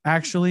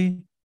 actually,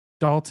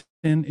 Dalton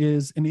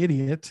is an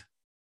idiot.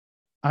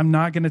 I'm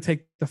not going to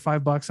take the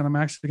 $5 and I'm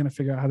actually going to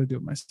figure out how to do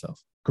it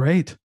myself.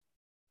 Great.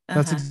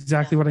 That's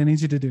exactly what I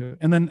need you to do.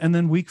 And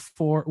then week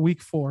four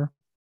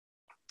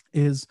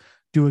is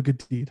do a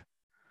good deed.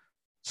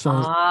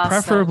 So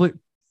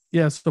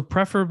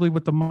preferably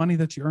with the money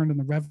that you earned and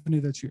the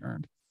revenue that you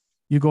earned,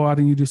 you go out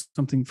and you do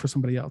something for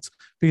somebody else.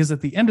 Because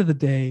at the end of the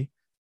day,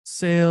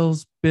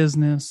 sales,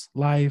 business,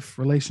 life,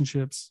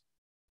 relationships,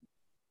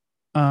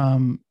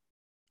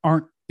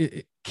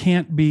 it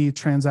can't be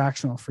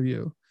transactional for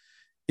you.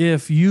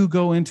 If you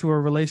go into a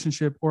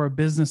relationship or a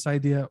business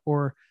idea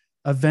or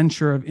a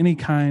venture of any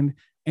kind,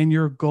 and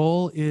your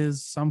goal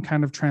is some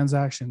kind of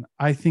transaction,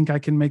 I think I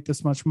can make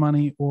this much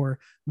money, or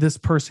this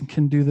person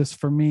can do this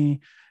for me.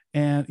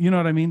 And you know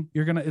what I mean?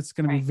 It's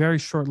going to be very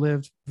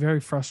short-lived, very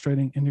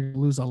frustrating, and you're going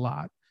to lose a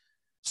lot.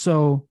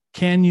 So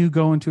can you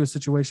go into a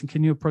situation?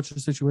 Can you approach a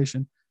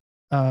situation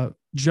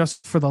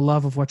just for the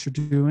love of what you're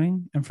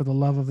doing and for the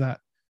love of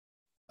that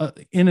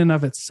in and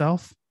of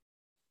itself?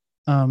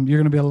 You're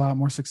going to be a lot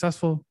more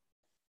successful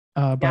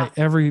by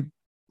every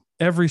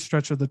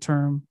stretch of the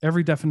term,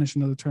 every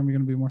definition of the term. You're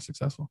going to be more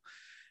successful.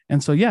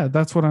 And so,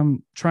 that's what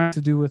I'm trying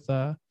to do with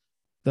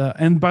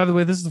and by the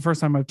way, this is the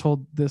first time I've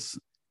told this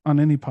on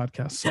any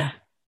podcast. So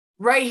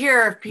right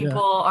here,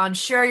 people on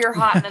Share Your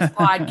Hotness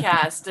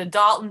podcast,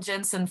 Dalton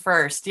Jensen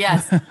first.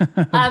 Yes.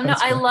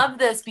 I love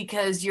this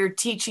because you're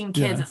teaching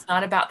kids. It's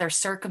not about their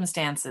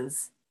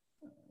circumstances.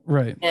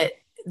 Right.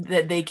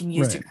 That they can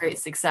use to create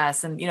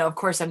success. And, of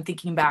course I'm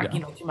thinking back,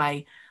 to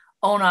my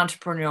own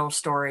entrepreneurial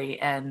story.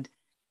 And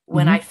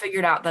when I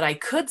figured out that I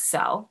could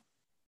sell,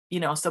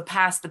 so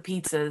past the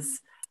pizzas,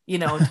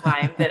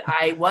 time that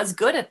I was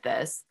good at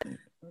this,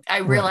 I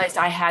realized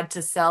I had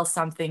to sell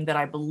something that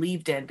I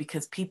believed in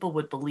because people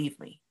would believe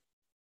me.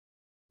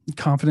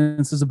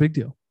 Confidence is a big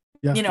deal.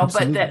 Yeah,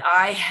 but that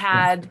I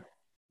had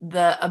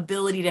the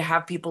ability to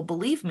have people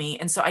believe me.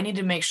 And so I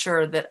needed to make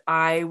sure that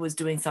I was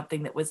doing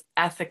something that was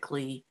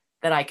ethically,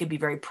 that I could be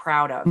very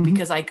proud of,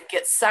 because I could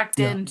get sucked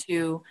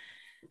into,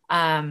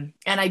 and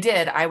I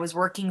did. I was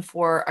working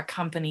for a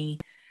company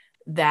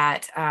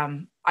that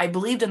I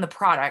believed in the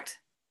product,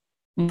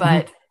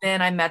 but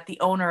then I met the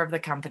owner of the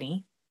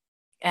company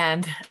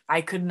and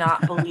I could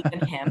not believe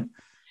in him.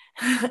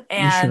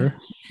 And,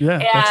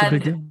 that's a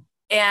big deal.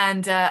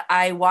 And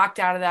I walked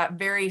out of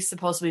that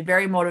supposed to be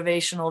very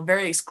motivational,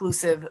 very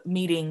exclusive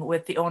meeting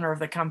with the owner of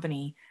the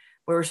company.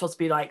 We were supposed to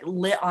be like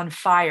lit on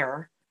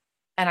fire,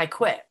 and I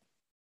quit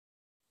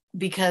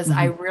because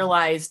I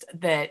realized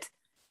that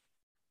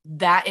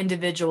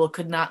individual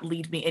could not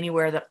lead me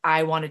anywhere that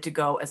I wanted to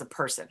go as a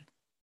person.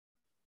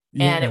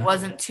 And it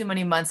wasn't too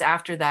many months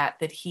after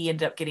that he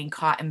ended up getting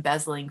caught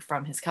embezzling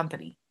from his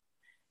company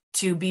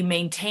to be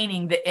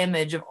maintaining the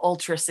image of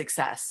ultra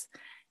success.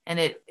 And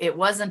it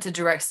wasn't a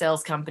direct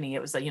sales company.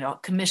 It was a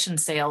commission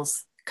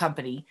sales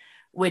company,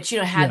 which,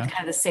 had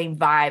kind of the same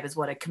vibe as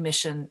what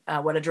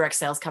a direct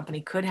sales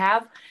company could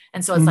have.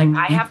 And so it's like,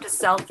 I have to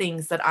sell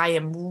things that I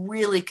am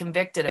really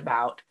convicted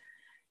about,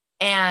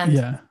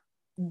 and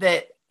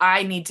that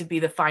I need to be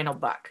the final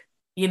buck,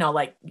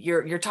 like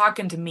you're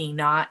talking to me,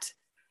 not,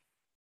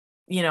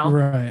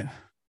 right.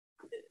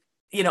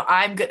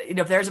 I'm good.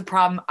 If there's a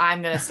problem,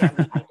 I'm going to stand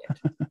behind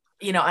it,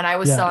 and I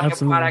was selling a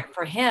product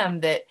for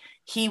him that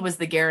he was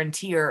the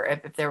guarantor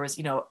if there was,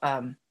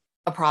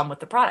 a problem with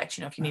the product.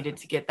 If you needed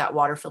to get that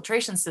water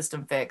filtration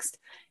system fixed,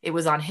 it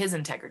was on his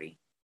integrity.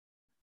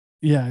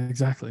 Yeah,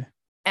 exactly.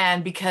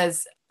 And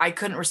because I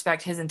couldn't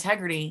respect his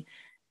integrity,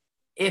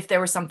 if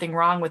there was something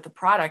wrong with the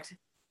product,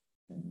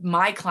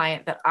 my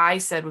client that I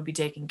said would be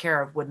taken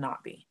care of would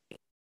not be.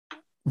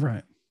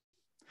 Right.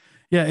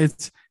 Yeah.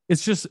 It's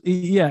just,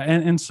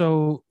 And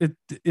so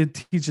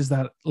it teaches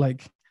that,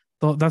 like,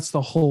 that's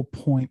the whole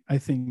point, I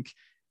think,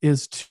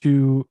 is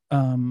to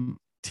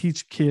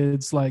teach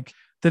kids, like,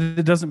 that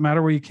it doesn't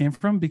matter where you came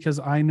from, because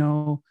I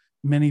know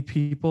many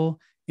people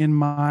in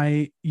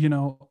my,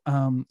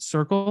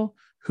 circle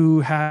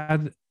who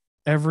had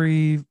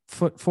every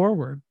foot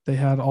forward. They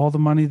had all the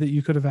money that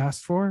you could have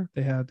asked for.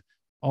 They had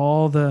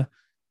all the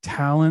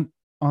talent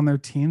on their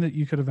team that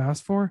you could have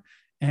asked for.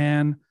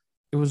 And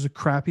it was a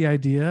crappy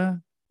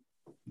idea.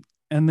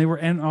 And they were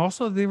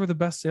the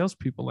best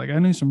salespeople. Like, I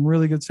knew some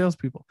really good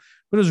salespeople,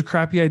 but it was a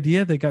crappy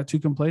idea. They got too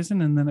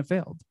complacent and then it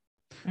failed.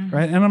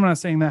 Right. And I'm not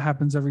saying that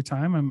happens every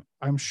time.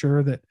 I'm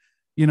sure that,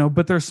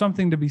 but there's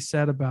something to be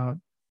said about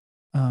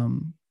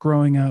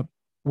growing up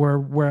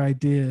where I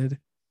did,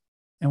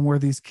 and where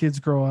these kids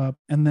grow up,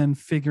 and then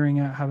figuring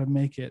out how to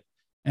make it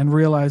and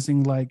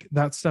realizing like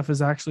that stuff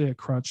is actually a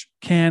crutch.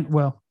 I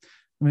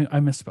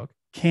misspoke.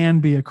 Can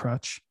be a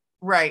crutch.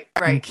 Right.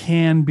 And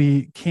can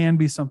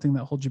be something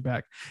that holds you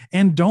back.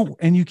 And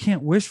you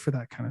can't wish for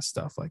that kind of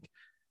stuff. Like,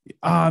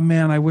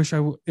 man, I wish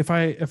if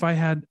I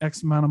had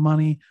X amount of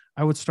money,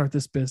 I would start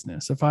this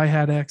business. If I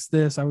had X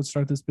this, I would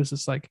start this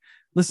business. Like,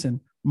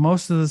 listen,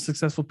 most of the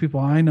successful people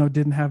I know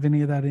didn't have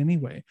any of that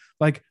anyway.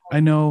 Like, I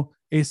know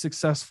a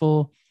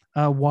successful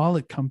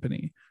wallet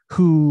company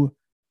who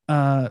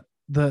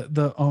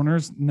the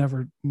owners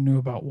never knew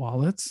about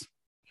wallets.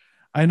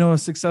 I know a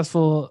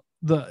successful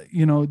do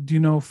you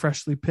know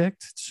Freshly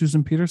Picked,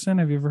 Susan Peterson?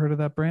 Have you ever heard of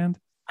that brand?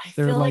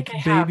 They're feel like I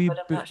have, but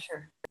I'm not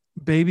sure.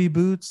 Baby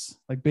boots,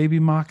 like baby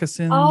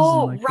moccasins.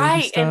 Oh, and like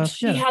right. And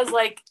she has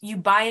like, you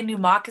buy a new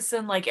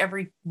moccasin like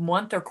every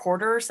month or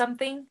quarter or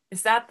something.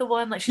 Is that the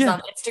one? Like she's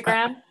on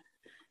Instagram?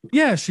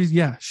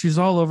 She's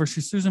all over.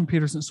 She's Susan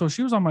Peterson. So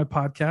she was on my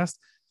podcast.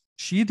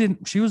 She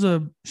was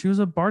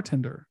a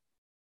bartender.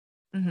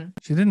 Mm-hmm.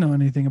 She didn't know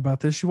anything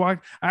about this.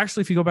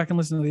 Actually, if you go back and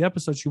listen to the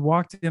episode, she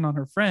walked in on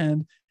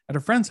at her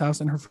friend's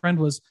house, and her friend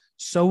was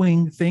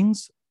sewing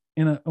things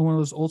in one of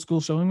those old school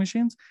sewing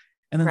machines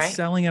and then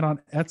selling it on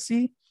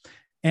Etsy.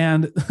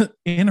 And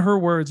in her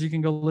words, you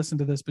can go listen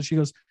to this, but she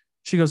goes,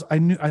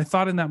 I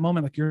thought in that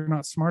moment, like, you're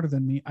not smarter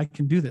than me. I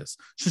can do this.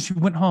 So she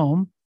went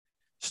home,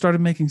 started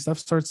making stuff,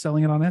 started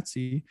selling it on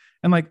Etsy.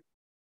 And like,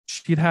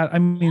 she'd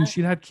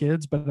had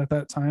kids, but at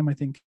that time, I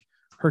think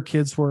her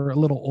kids were a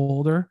little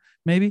older,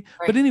 maybe.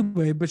 Right. But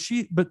anyway,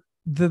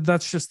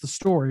 that's just the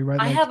story,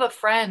 right? I have a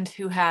friend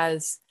who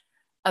has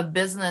a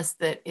business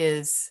that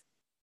is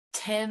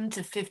 10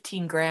 to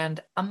 15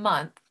 grand a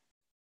month.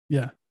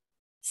 Yeah.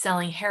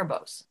 Selling hair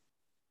bows.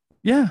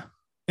 Yeah.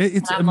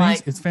 It's amazing.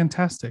 Like, it's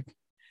fantastic.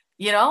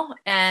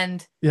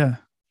 And yeah,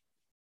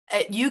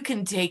 you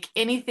can take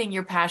anything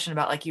you're passionate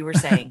about, like you were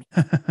saying,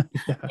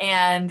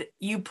 and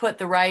you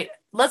put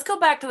let's go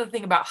back to the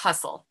thing about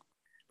hustle.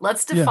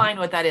 Let's define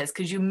what that is.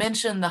 Cause you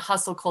mentioned the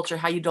hustle culture,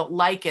 how you don't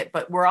like it,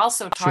 but we're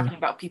also talking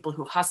about people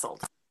who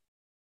hustled.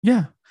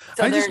 Yeah.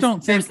 So I just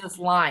don't think there's this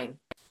line.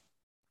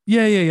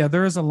 Yeah.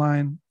 There is a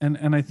line.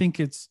 And I think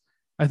it's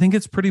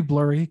pretty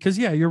blurry because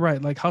you're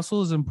right. Like,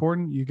 hustle is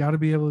important. You got to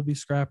be able to be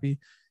scrappy.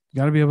 You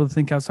got to be able to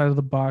think outside of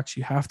the box.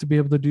 You have to be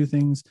able to do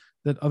things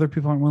that other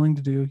people aren't willing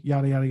to do.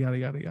 Yada, yada, yada,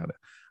 yada, yada.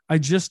 I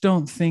just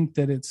don't think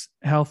that it's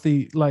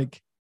healthy.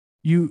 Like,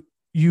 you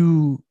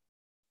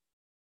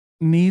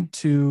need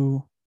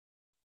to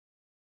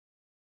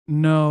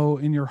know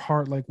in your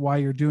heart, like, why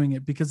you're doing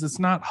it, because it's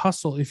not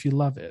hustle if you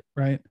love it.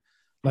 Right.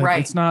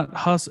 Like, it's not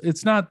hustle.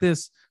 It's not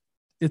this,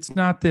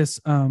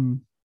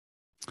 and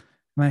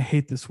I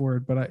hate this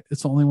word, but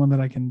it's the only one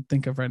that I can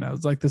think of right now.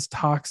 It's like this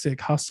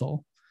toxic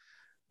hustle.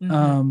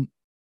 Mm-hmm.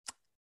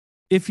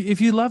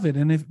 If you love it,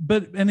 and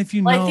if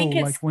you know, I think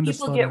like, when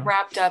people get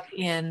wrapped up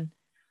in,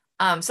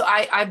 so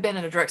I've been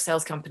in a direct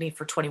sales company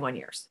for 21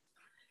 years.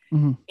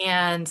 Mm-hmm.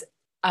 And,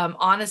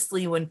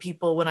 honestly, when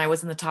I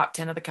was in the top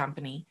 10 of the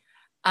company,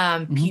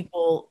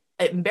 people,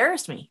 it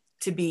embarrassed me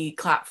to be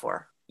clapped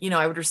for.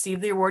 I would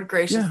receive the award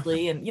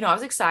graciously and, I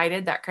was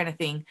excited, that kind of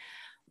thing.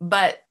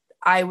 But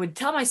I would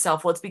tell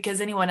myself, well, it's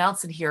because anyone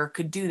else in here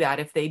could do that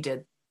if they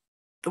did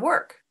the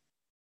work.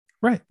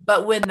 Right.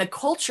 But when the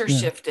culture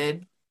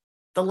shifted,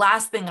 the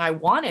last thing I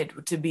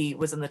wanted to be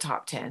was in the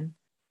top 10,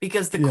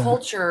 because the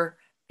culture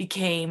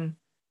became,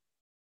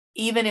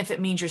 even if it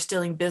means you're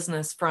stealing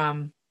business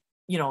from,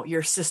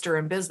 your sister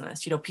in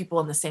business, people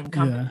in the same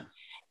company,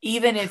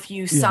 even if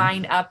you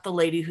sign up the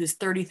lady who's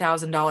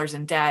 $30,000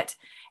 in debt,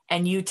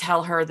 and you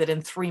tell her that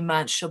in 3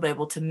 months she'll be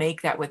able to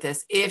make that with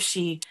this if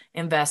she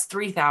invests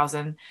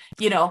 3,000,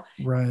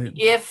 right.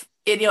 If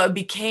it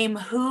became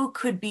who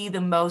could be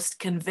the most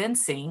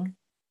convincing,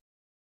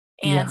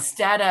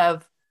 instead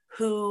of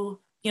who,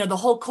 the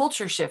whole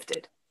culture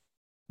shifted.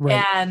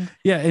 Right.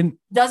 And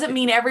doesn't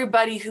mean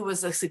everybody who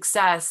was a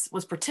success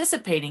was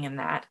participating in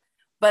that,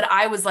 but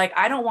I was like,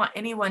 I don't want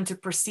anyone to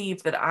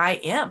perceive that I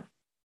am.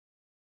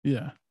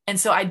 Yeah. And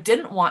so I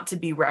didn't want to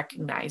be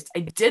recognized.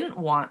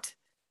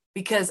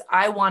 Because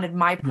I wanted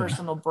my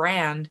personal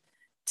brand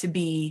to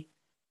be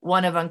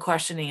one of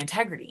unquestioning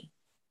integrity.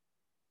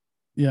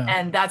 Yeah.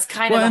 And that's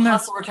kind of the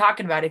hustle we're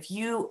talking about. If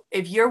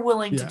you're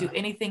willing to do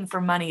anything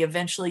for money,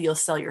 eventually you'll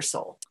sell your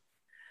soul.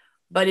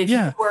 But if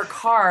you work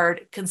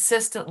hard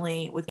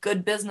consistently with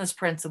good business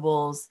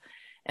principles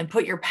and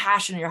put your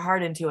passion and your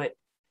heart into it,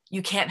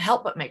 you can't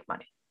help but make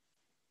money.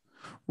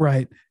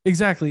 Right.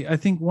 Exactly. I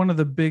think one of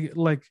the big,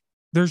 like,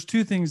 there's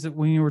two things that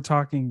when you were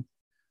talking,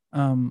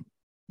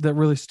 that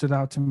really stood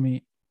out to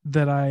me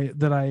that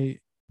I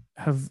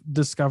have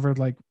discovered,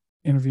 like,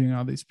 interviewing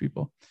all these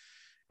people.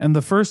 And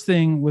the first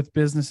thing with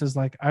business is,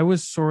 like, I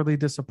was sorely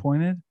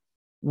disappointed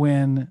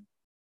when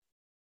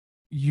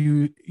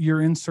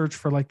you're in search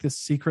for, like, this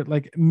secret,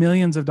 like,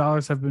 millions of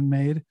dollars have been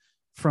made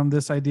from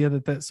this idea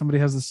that somebody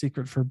has a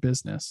secret for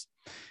business.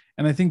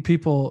 And I think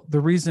the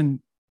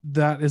reason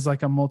that is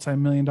like a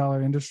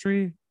multi-million-dollar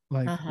industry,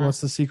 like,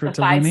 what's the secret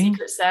to winning?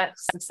 Secret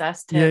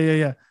success tip.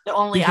 Yeah. The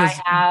only I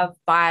have,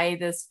 buy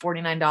this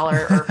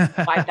 $49 or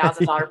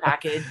 $5,000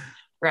 package.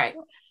 Right.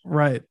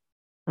 Right.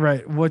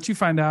 Right. What you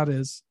find out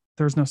is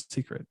there's no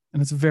secret,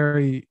 and it's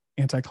very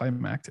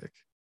anticlimactic.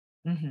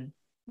 Mm-hmm.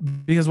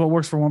 Because what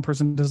works for one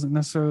person doesn't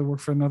necessarily work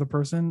for another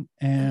person.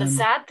 And the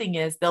sad thing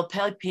is they'll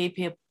pay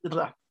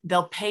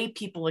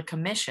people a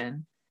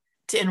commission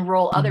to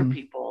enroll other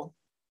people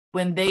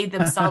when they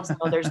themselves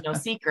know there's no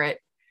secret,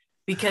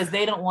 because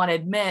they don't want to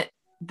admit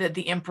that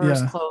the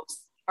emperor's clothes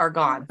are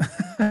gone.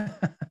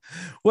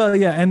 Well,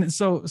 yeah. And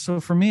so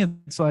for me,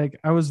 it's like,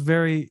 I was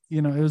very,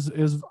 it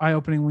was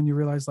eye-opening when you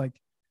realize, like,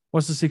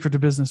 what's the secret to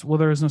business? Well,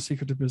 there is no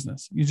secret to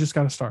business. You just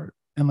got to start,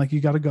 and like, you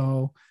got to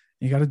go,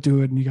 you got to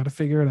do it, and you got to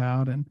figure it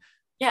out. And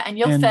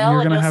you'll fail.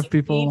 You're going to have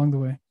people along the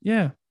way.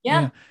 Yeah.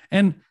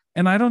 And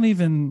I don't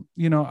even,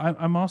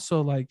 I'm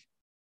also like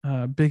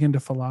big into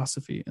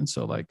philosophy. And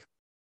so, like,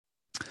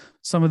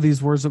 some of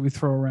these words that we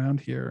throw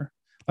around here,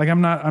 like,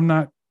 I'm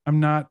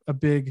not a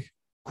big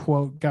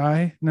quote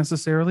guy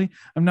necessarily.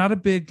 I'm not a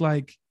big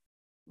like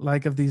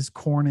of these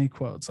corny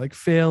quotes, like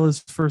fail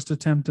is first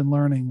attempt in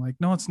learning. Like,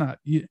 no, it's not.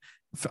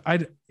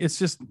 It's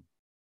just,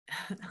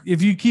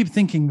 if you keep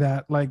thinking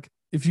that, like,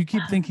 if you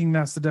keep thinking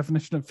that's the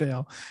definition of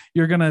fail,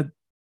 you're gonna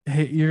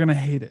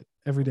hate it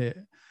every day,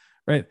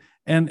 right?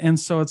 And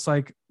so it's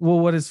like, well,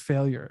 what is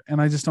failure?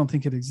 And I just don't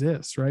think it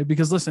exists, right?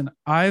 Because listen,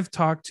 I've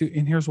talked to,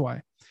 and here's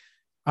why.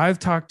 I've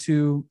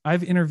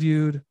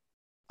interviewed,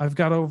 I've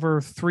got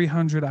over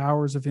 300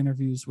 hours of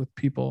interviews with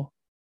people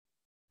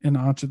in the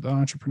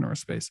entrepreneur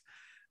space.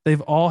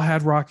 They've all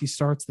had rocky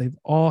starts. They've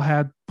all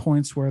had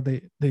points where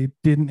they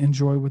didn't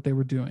enjoy what they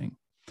were doing.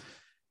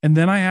 And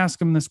then I ask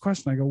them this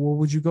question. I go, well,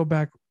 would you go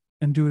back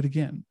and do it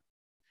again?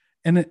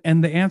 And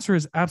the answer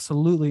is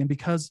absolutely. And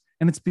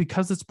it's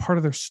because it's part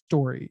of their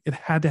story. It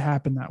had to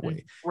happen that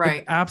way.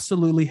 Right. It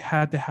absolutely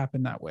had to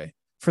happen that way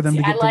for them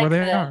to get to where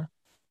they are.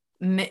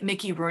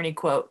 Mickey Rooney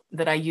quote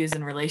that I use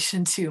in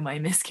relation to my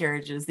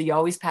miscarriages: "You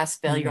always pass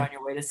failure on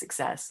your way to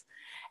success,"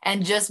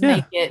 and just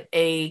make it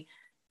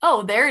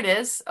there it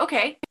is.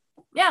 Okay.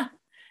 Yeah.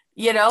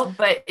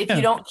 But if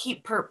you don't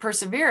keep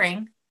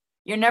persevering,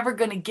 you're never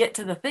going to get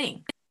to the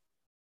thing.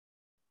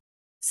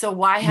 So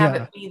why have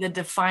it be the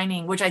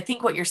defining, which I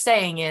think what you're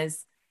saying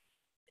is,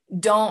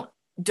 don't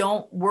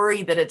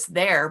worry that it's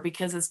there,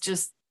 because it's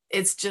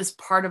just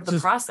part of the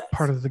process.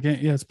 Part of the game.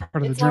 Yeah. It's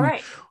part of the journey. All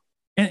right.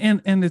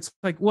 And it's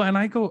like, well, and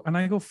I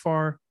go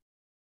far,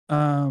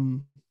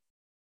 and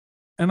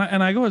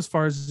I go as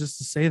far as just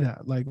to say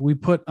that, like, we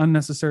put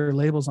unnecessary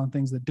labels on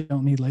things that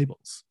don't need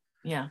labels.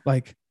 Yeah.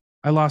 Like,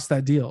 I lost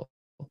that deal.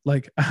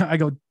 Like, I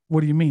go,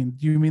 what do you mean?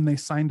 Do you mean they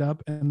signed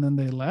up and then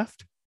they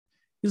left?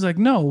 He's like,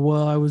 no,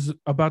 well, I was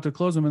about to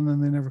close them and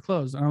then they never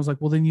closed. And I was like,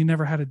 well, then you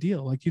never had a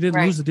deal. Like, you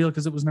didn't lose the deal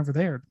because it was never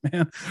there,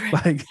 man.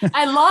 Like,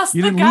 I lost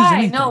the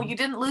guy. No, you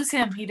didn't lose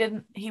him.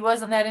 He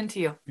wasn't that into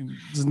you.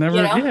 It's never,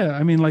 yeah.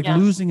 I mean, like,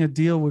 losing a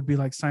deal would be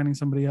like signing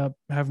somebody up,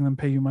 having them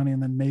pay you money,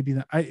 and then maybe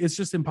it's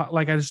just impossible.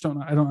 Like, I just don't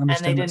know. I don't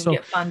understand. And they didn't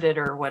get funded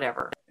or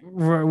whatever.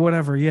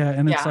 Whatever. Yeah.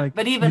 And it's like,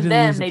 but even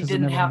then they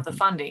didn't have the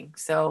funding.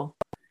 So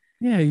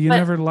yeah, you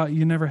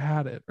never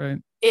had it. Right.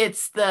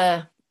 It's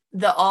the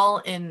all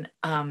in,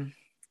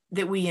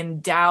 that we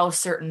endow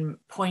certain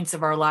points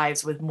of our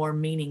lives with more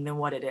meaning than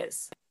what it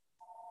is.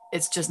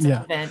 It's just an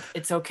event.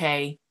 It's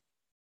okay.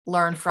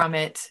 Learn from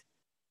it.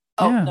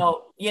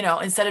 No,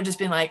 instead of just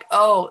being like,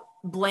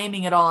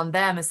 blaming it all on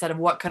them, instead of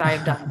what could I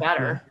have done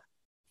better?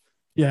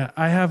 Yeah.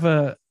 I have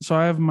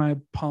my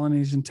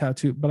Polynesian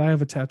tattoo, but I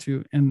have a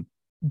tattoo, and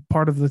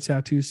part of the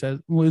tattoo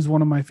is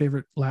one of my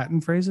favorite Latin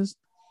phrases.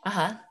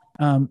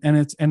 And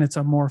it's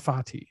amor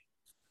fati,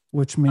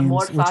 which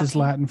is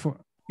Latin for,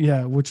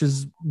 which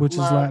is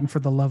Latin for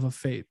the love of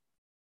fate.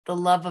 The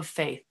love of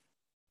faith.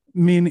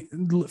 Meaning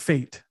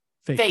fate.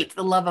 Fate,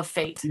 the love of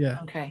fate. Yeah.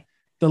 Okay.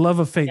 The love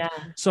of fate. Yeah.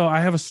 So I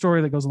have a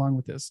story that goes along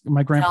with this.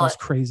 My grandpa's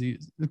crazy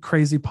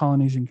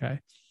Polynesian guy.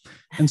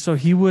 And so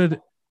he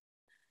would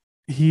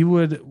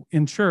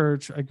in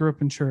church, I grew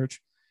up in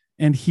church,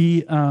 and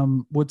he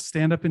would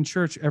stand up in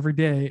church every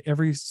day,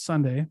 every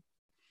Sunday,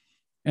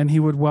 and he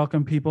would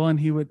welcome people. And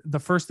the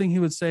first thing he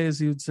would say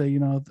is,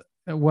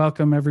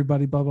 welcome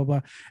everybody, blah, blah,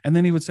 blah. And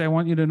then he would say, I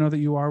want you to know that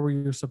you are where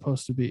you're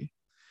supposed to be.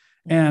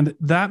 Mm-hmm. And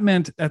that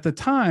meant at the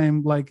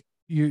time, like,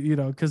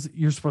 because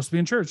you're supposed to be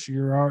in church.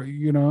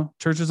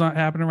 Church is not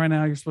happening right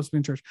now. You're supposed to be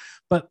in church.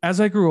 But as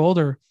I grew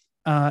older,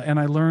 and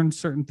I learned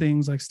certain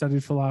things, like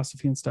studied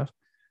philosophy and stuff,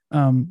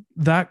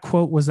 that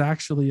quote was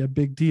actually a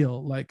big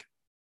deal. Like,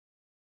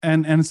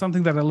 and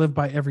something that I live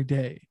by every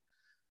day,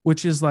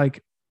 which is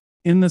like,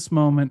 in this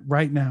moment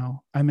right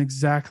now, I'm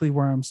exactly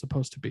where I'm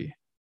supposed to be.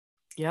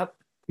 Yep.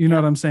 You know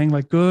what I'm saying?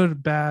 Like,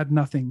 good, bad,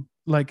 nothing.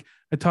 Like,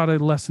 I taught a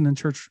lesson in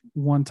church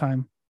one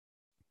time,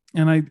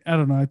 and I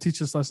don't know, I teach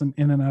this lesson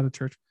in and out of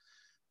church,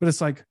 but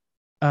it's like,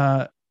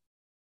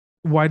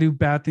 why do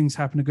bad things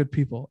happen to good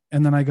people?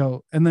 And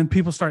then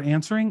people start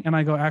answering, and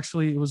I go,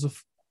 actually,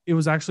 it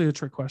was actually a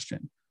trick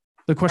question.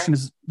 The question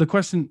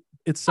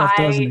itself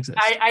doesn't exist.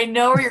 I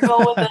know where you're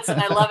going with this,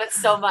 and I love it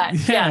so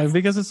much. Yeah, yes.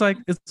 Because it's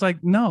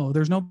like, no,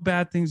 there's no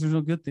bad things, there's no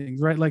good things,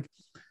 right? Like,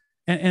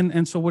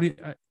 and so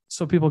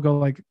so people go,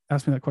 like,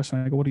 ask me that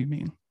question. I go, what do you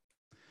mean?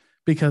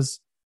 because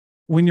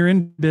when you're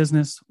in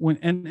business,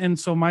 and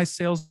so my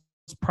sales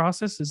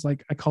process is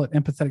like, I call it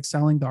empathetic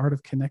selling, the art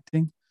of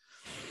connecting.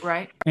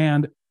 Right.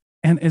 And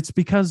it's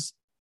because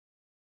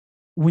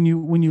when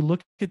you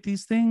look at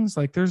these things,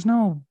 like there's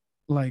no,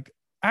 like,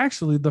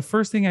 actually the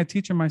first thing I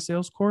teach in my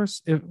sales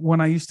course,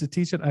 when I used to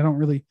teach it, I don't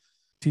really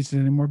teach it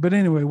anymore. But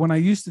anyway, when I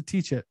used to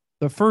teach it,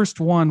 the first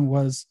one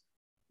was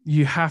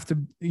you have to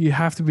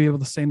be able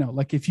to say no.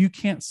 Like if you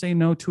can't say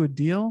no to a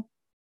deal,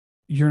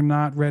 you're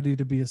not ready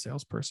to be a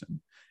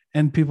salesperson.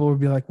 And people would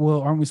be like,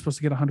 well, aren't we supposed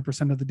to get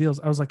 100% of the deals?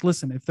 I was like,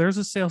 listen, if there's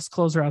a sales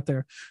closer out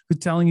there who's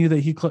telling you that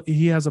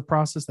he has a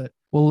process that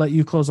will let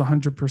you close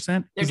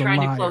 100%, they're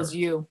trying to close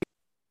you.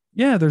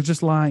 Yeah, they're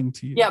just lying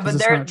to you. Yeah, but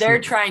they're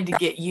trying to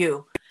get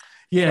you.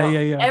 Yeah, you know,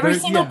 yeah. Every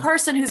single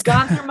person who's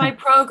gone through my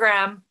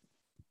program,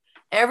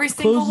 every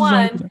single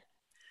one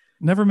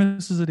never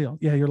misses a deal.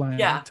 Yeah, you're lying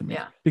to me.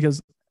 Yeah. Because,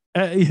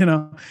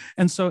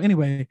 and so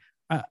anyway,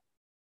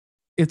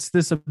 it's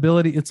this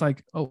ability. It's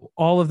like,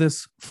 all of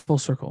this full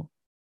circle.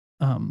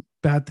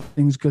 Bad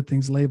things, good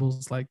things,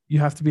 labels. Like you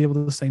have to be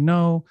able to say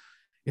no.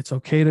 It's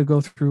okay to go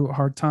through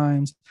hard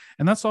times.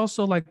 And that's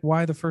also like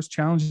why the first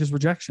challenge is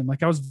rejection.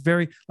 Like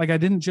I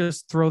didn't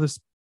just throw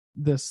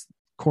this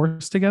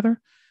course together.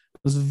 I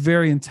was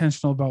very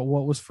intentional about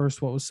what was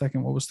first, what was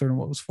second, what was third, and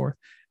what was fourth.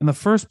 And the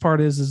first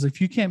part is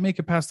if you can't make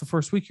it past the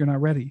first week, you're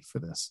not ready for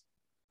this.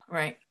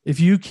 Right. If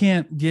you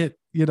can't get,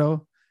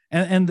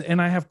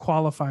 and I have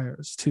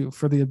qualifiers too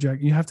for the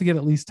objective. You have to get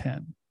at least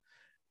 10.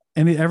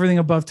 And everything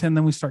above 10,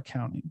 then we start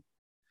counting,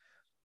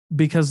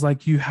 because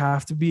like you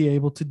have to be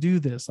able to do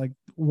this. Like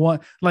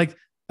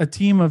a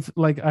team of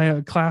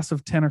a class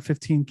of 10 or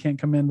 15 can't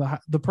come in.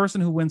 The person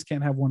who wins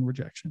can't have one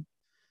rejection.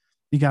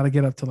 You got to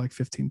get up to like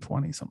 15,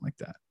 20, something like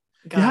that.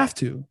 You have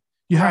to.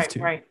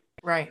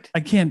 Right.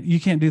 You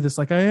can't do this.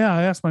 Like, I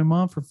asked my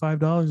mom for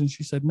 $5 and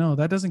she said, no,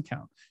 that doesn't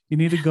count. You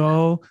need to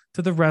go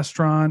to the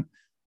restaurant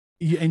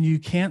and you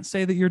can't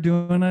say that you're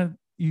doing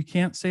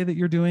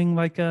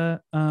like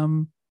a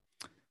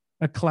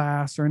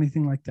class or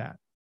anything like that.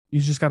 You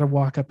just got to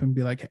walk up and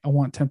be like, I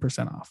want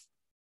 10% off.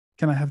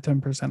 Can I have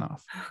 10%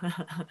 off?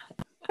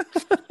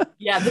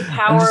 Yeah. The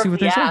power of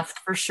the ask,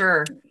 for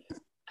sure.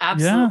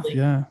 Absolutely.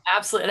 Yeah.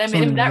 Absolutely. And I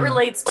mean, that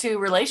relates to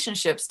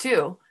relationships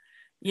too.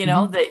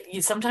 That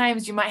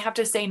sometimes you might have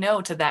to say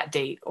no to that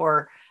date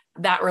or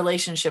that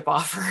relationship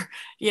offer.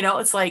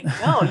 It's like,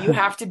 no, you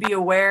have to be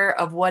aware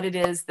of what it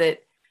is that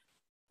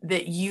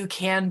you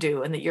can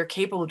do and that you're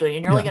capable of doing.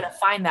 And you're only going to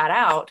find that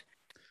out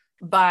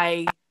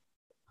by,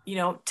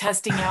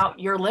 testing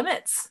out your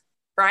limits.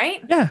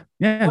 Right. Yeah.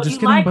 What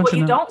just you like, what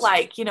you notes. don't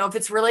like, if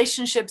it's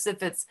relationships,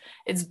 if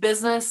it's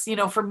business,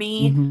 for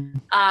me,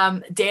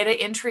 data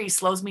entry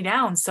slows me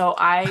down. So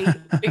I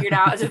figured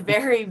out as a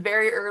very,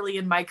 very early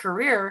in my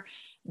career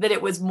that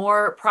it was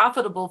more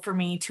profitable for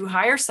me to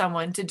hire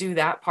someone to do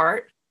that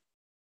part.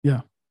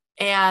 Yeah.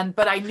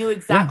 But I knew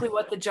exactly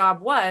what the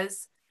job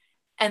was.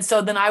 And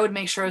so then I would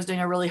make sure I was doing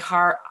a really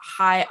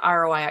high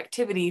ROI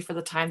activity for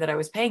the time that I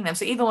was paying them.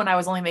 So even when I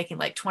was only making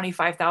like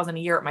 $25,000 a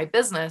year at my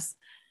business,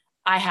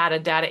 I had a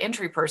data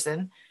entry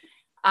person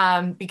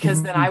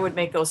because then I would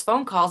make those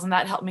phone calls and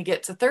that helped me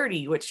get to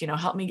 30, which,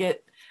 helped me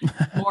get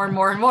more and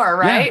more and more.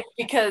 Right.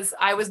 Yeah. Because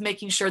I was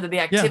making sure that the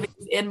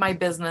activities in my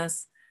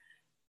business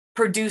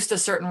produced a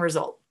certain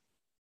result.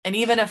 And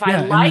even if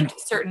I liked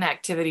certain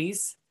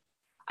activities,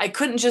 I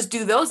couldn't just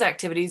do those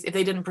activities if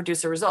they didn't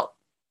produce a result.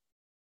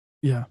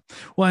 Yeah.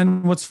 Well,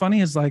 and what's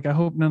funny is like, I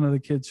hope none of the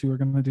kids who are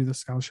going to do the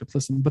scholarship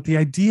listen, but the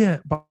idea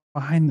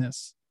behind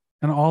this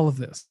and all of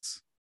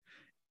this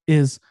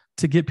is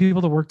to get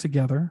people to work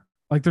together.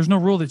 Like there's no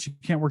rule that you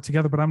can't work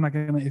together, but I'm not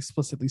going to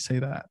explicitly say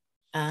that.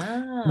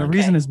 The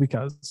reason is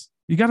because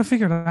you got to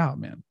figure it out,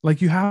 man.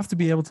 Like you have to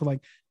be able to like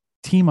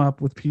team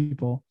up with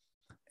people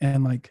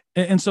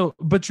and so,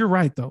 but you're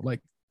right though.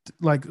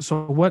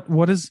 So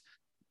what is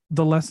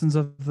the lessons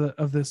of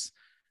this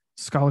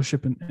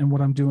scholarship and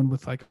what I'm doing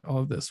with like all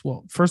of this?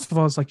 Well, first of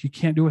all, it's like, you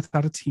can't do it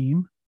without a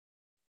team.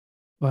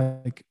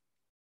 Like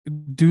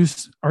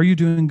are you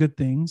doing good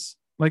things?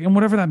 Like, and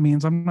whatever that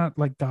means, I'm not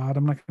like God.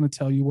 I'm not going to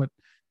tell you what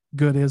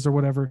good is or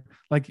whatever.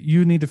 Like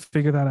you need to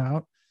figure that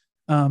out.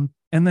 And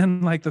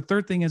then like the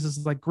third thing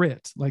is like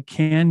grit. Like,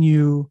 can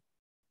you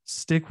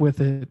stick with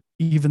it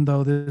even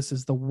though this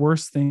is the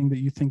worst thing that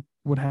you think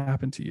would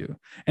happen to you?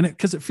 And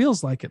because it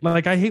feels like it.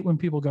 Like I hate when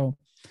people go,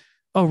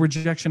 oh,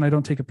 rejection, I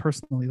don't take it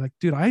personally. Like,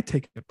 dude, I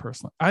take it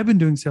personally. I've been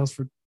doing sales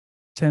for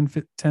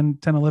 10,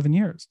 11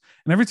 years.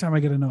 And every time I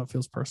get a no, it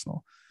feels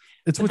personal.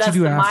 It's what you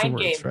do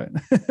afterwards, right?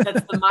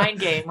 That's the mind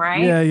game,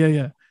 right?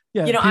 Yeah.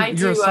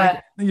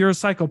 You're a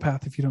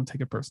psychopath if you don't take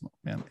it personal,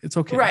 man. It's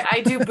okay. Right.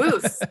 I do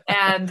booths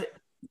and,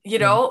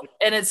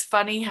 and it's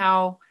funny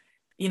how,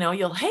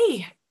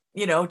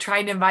 you'll,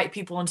 trying to invite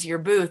people into your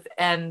booth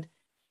and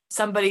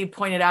somebody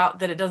pointed out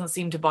that it doesn't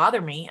seem to bother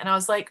me. And I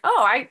was like,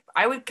 oh,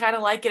 I would kind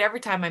of like it every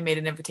time I made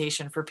an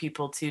invitation for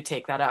people to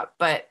take that up,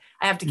 but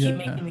I have to keep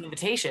making the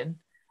invitation.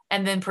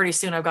 And then pretty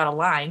soon I've got a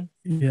line.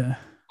 Yeah.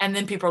 And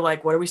then people are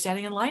like, what are we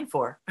standing in line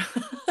for?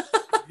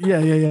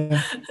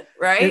 Yeah.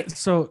 Right.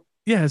 So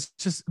yeah, it's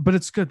just, but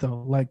it's good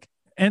though. Like,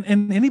 and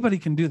anybody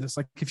can do this.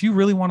 Like if you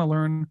really want to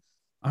learn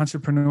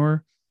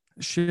entrepreneurship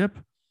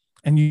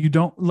and you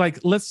don't, like,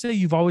 let's say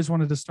you've always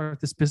wanted to start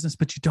this business,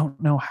 but you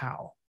don't know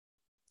how.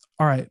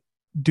 All right,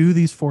 do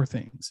these 4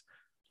 things.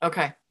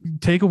 Okay.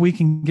 Take a week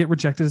and get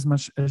rejected as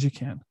much as you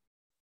can.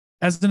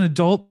 As an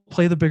adult,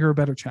 play the bigger or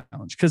better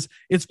challenge, because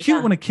it's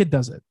cute when a kid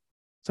does it.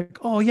 It's like,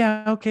 oh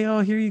yeah, okay, oh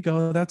here you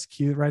go, that's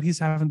cute, right?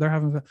 They're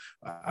having.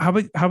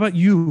 How about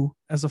you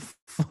as a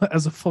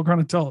full grown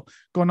adult,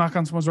 go knock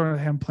on someone's door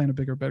and playing a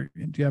bigger or better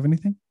game? Do you have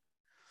anything?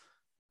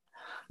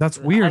 That's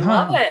weird, I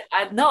love it.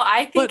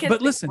 I think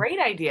it's a great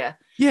idea.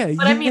 Yeah,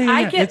 but I mean,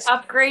 I get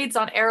upgrades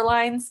on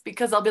airlines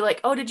because I'll be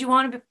like, oh, did you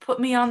want to put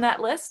me on that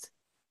list?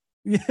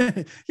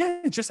 Yeah.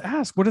 Just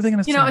ask. What are they going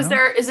to say? You know, is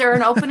there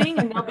an opening?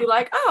 And they'll be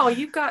like, oh,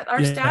 you've got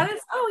our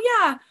status.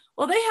 Oh yeah.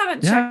 Well, they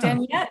haven't checked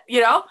in yet.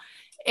 You know,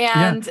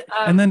 and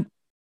then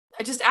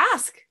I just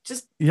ask.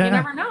 Just you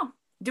never know.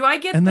 Do I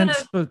get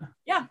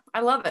yeah, I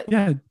love it.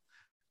 Yeah,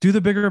 do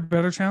the bigger,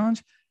 better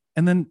challenge,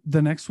 and then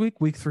the next week,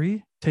 week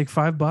 3, take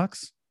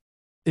 $5.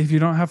 If you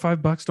don't have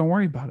 $5, don't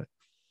worry about it.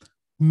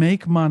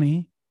 Make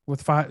money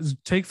with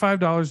take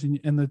 $5,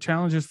 and the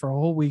challenge is for a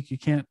whole week. You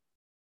can't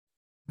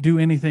do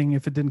anything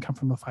if it didn't come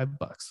from the $5.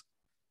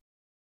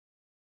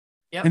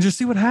 Yep. And just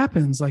see what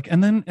happens. Like,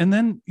 and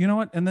then you know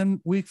what? And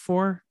then week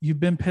 4, you've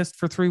been pissed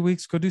for 3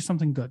 weeks. Go do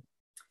something good.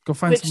 Go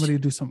find somebody to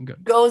do something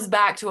good. Goes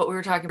back to what we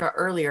were talking about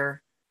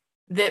earlier,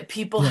 that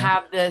people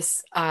have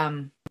this,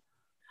 I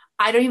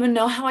don't even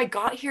know how I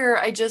got here.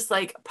 I just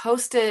like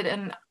posted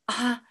and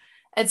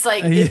it's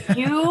like, if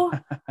you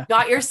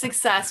got your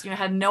success, you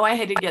had no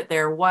idea to get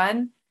there.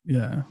 One,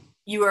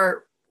 you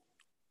are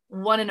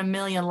 1 in a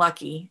million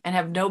lucky and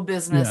have no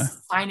business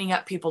signing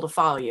up people to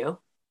follow you.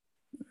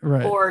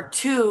 Right. Or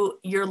 2,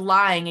 you're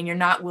lying and you're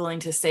not willing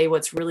to say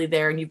what's really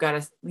there. And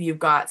you've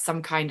got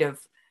some kind of,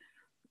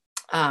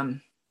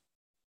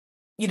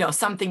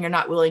 something you're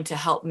not willing to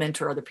help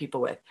mentor other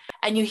people with.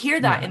 And you hear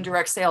that in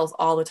direct sales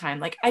all the time.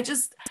 Like I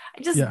just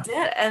did,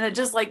 and it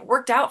just like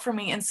worked out for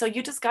me. And so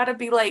you just got to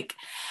be like,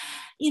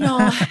 and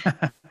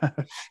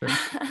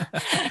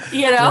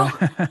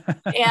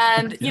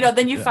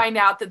then you find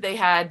out that they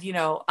had,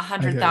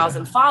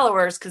 100,000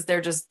 followers because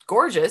they're just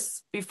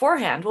gorgeous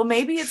beforehand. Well,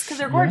 maybe it's because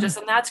they're gorgeous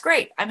and that's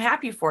great. I'm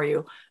happy for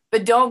you,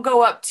 but don't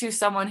go up to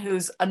someone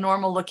who's a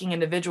normal looking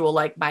individual,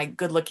 like my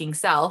good looking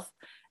self,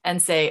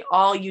 and say,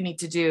 all you need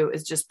to do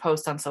is just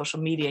post on social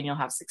media and you'll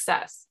have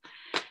success.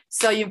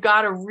 So you've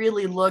got to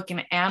really look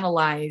and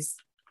analyze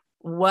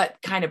what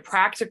kind of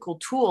practical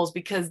tools,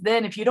 because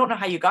then if you don't know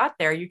how you got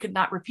there, you could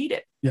not repeat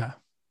it. Yeah.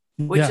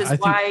 Which is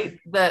why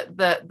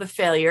the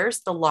failures,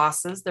 the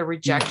losses, the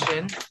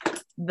rejection,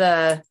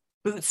 the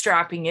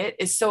bootstrapping it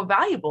is so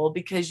valuable,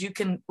 because you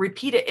can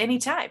repeat it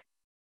anytime.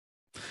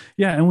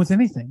 Yeah. And with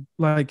anything,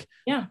 like,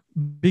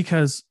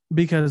 because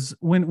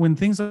when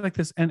things like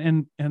this,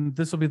 and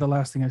this will be the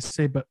last thing I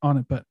say, but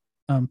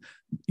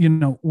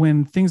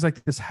when things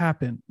like this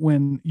happen,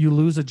 when you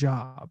lose a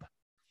job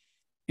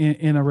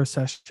in a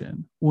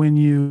recession, when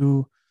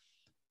you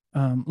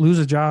lose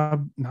a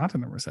job, not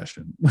in a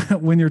recession,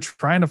 when you're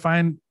trying to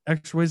find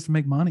extra ways to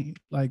make money,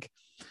 like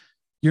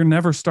you're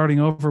never starting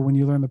over. When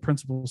you learn the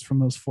principles from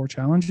those 4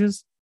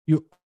 challenges,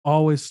 you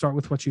always start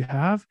with what you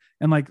have.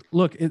 And like,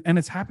 look, and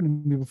it's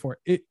happened to me before.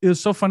 It was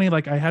so funny.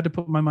 Like I had to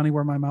put my money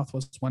where my mouth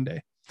was one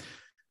day.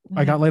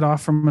 I got laid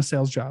off from a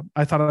sales job.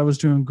 I thought I was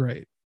doing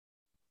great.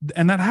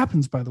 And that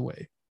happens, by the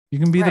way. You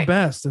can be the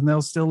best and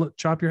they'll still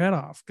chop your head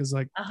off because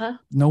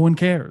no one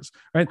cares.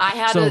 Right. I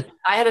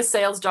had a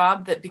sales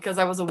job that, because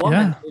I was a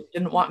woman,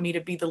 didn't want me to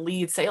be the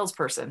lead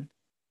salesperson.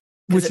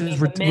 Which is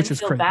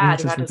crazy.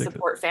 Bad who had to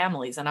support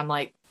families. And I'm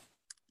like,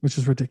 which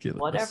is ridiculous.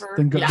 Whatever.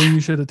 Then you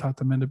should have taught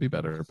the men to be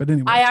better. But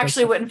anyway, I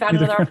actually went and found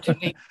another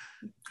opportunity.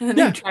 And then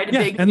they tried to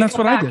big. And that's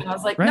what I did. And I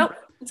was like, nope,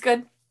 it's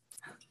good.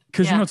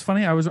 Because you know what's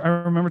funny? I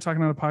remember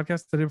talking on a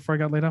podcast the day before I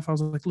got laid off. I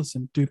was like,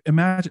 listen, dude,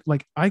 imagine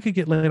like I could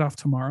get laid off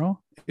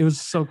tomorrow. It was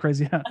so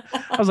crazy. I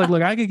was like,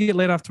 look, I could get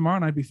laid off tomorrow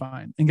and I'd be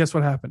fine. And guess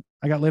what happened?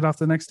 I got laid off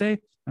the next day.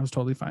 I was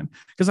totally fine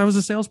because I was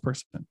a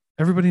salesperson.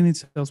 Everybody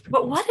needs salespeople.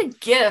 But what a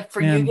gift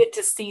for you get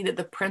to see that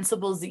the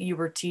principles that you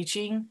were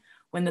teaching,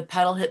 when the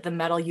pedal hit the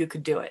metal, you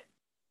could do it.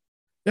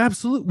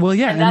 Absolutely. Well,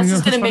 yeah. And that's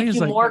just going to make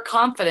you more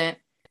confident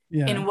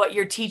in what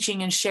you're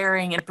teaching and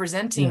sharing and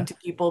presenting to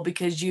people,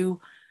 because you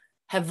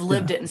have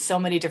lived it in so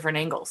many different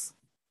angles.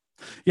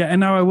 Yeah. And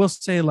now I will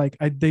say, like,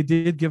 they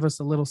did give us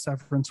a little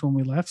severance when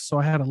we left. So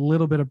I had a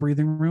little bit of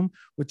breathing room,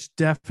 which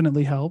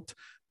definitely helped.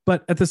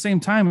 But at the same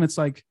time, it's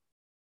like,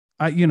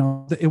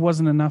 it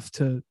wasn't enough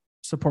to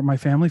support my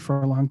family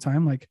for a long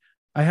time. Like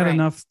I had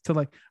enough to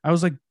like, I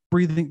was like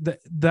breathing,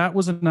 that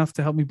was enough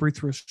to help me breathe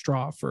through a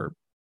straw for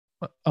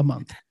a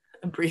month.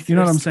 You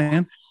know what I'm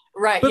saying?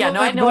 Right. But,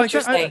 I know what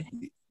you're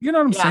saying. You know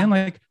what I'm saying?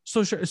 Like,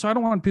 so I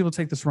don't want people to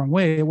take this the wrong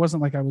way. It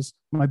wasn't like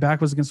my back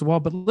was against the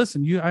wall, but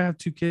listen, I have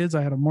 2 kids,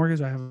 I had a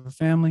mortgage, I have a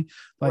family,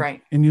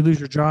 like, and you lose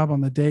your job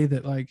on the day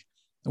that like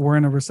we're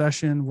in a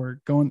recession, we're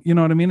going, you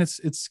know what I mean?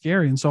 It's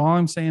scary. And so all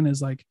I'm saying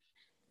is like,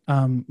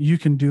 you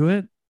can do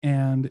it.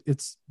 and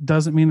it's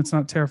doesn't mean it's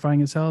not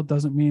terrifying as hell. It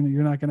doesn't mean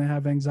you're not going to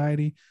have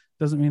anxiety.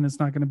 Doesn't mean it's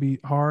not going to be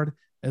hard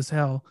as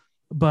hell,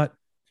 but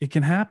it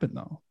can happen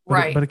though.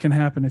 But it can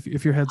happen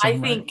if your head's on. I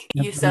think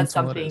you said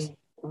something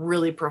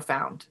really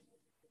profound.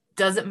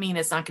 Doesn't mean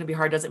it's not going to be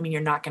hard. Doesn't mean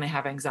you're not going to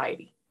have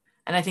anxiety.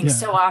 And I think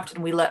so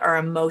often we let our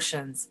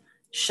emotions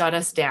shut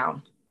us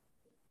down.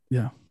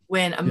 Yeah.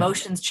 When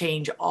emotions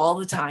change all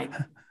the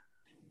time.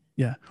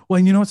 Yeah. Well,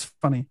 and you know what's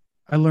funny?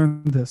 I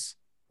learned this.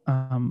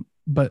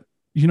 But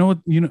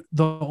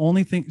the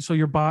only thing, so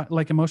your body,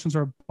 like emotions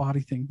are a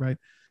body thing, right?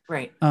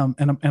 Right.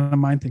 And a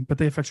mind thing, but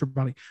they affect your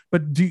body.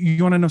 But do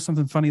you want to know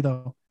something funny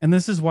though? And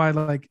this is why,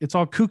 like, it's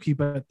all kooky,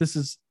 but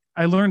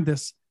I learned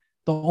this.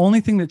 The only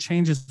thing that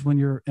changes when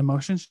your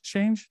emotions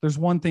change, there's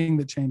one thing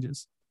that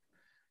changes,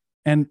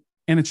 and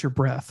it's your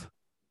breath.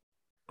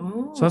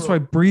 Ooh. So that's why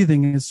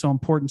breathing is so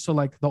important. So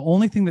like the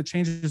only thing that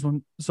changes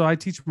so I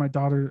teach my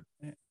daughter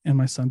and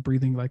my son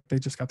breathing, like they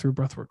just got through a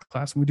breathwork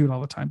class and we do it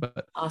all the time,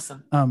 but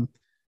awesome.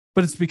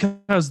 But it's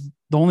because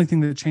the only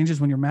thing that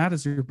changes when you're mad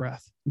is your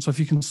breath. And so if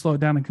you can slow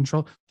it down and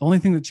control, the only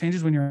thing that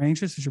changes when you're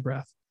anxious is your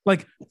breath,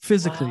 like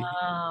physically.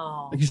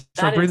 Wow. Like you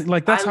start breathing.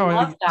 Like that's how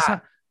love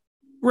that.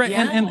 Right.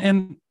 Yeah.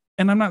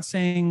 And I'm not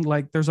saying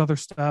like there's other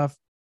stuff.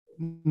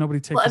 Nobody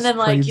takes and then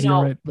crazy,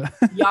 like, right?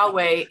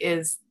 Yahweh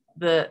is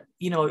the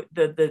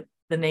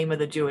name of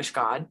the Jewish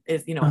God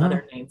is,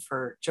 another name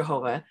for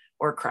Jehovah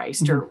or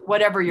Christ or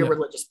whatever your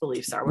religious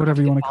beliefs are.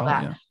 Whatever you want to call it.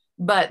 Yeah.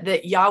 But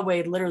that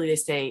Yahweh, literally they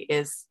say,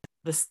 is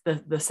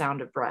the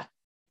sound of breath.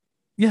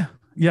 Yeah.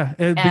 Yeah.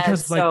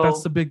 Because like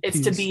that's the big piece.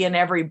 It's to be in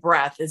every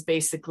breath is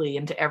basically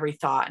into every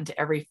thought, into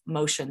every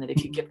motion, that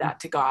if you give that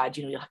to God,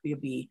 you'll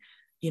be,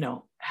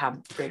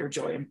 have greater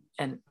joy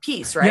and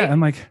peace. Right. Yeah.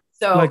 And like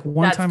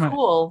one that's time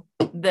cool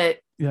that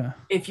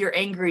if you're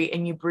angry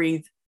and you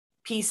breathe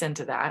peace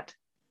into that,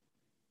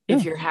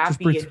 if you're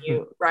happy and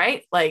you,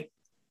 right? Like,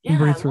 you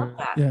breathe through it.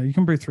 Yeah. You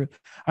can breathe through it.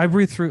 I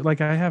breathe through it.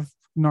 Like I have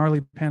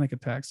gnarly panic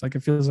attacks. Like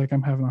it feels like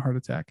I'm having a heart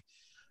attack.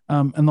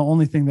 And the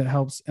only thing that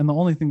helps and the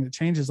only thing that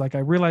changes, like I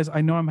realize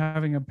I know I'm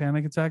having a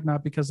panic attack,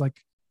 not because like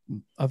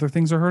other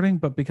things are hurting,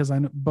 but because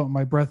but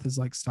my breath is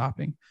like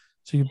stopping.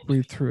 So you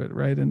breathe through it.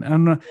 Right.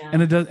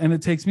 And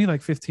it takes me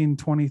like 15,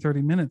 20,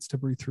 30 minutes to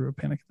breathe through a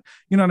panic.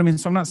 You know what I mean?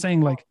 So I'm not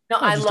saying like, no,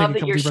 I love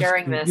that you're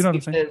sharing this,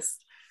 because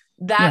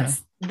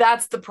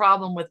that's the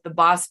problem with the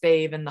boss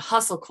babe and the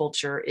hustle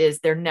culture is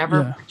they're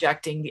never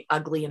projecting the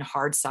ugly and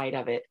hard side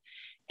of it.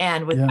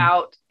 And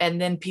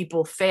and then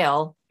people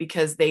fail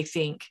because they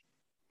think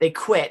they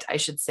quit, I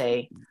should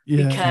say,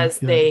 because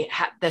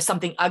there's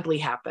something ugly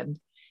happened.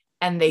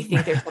 And they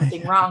think there's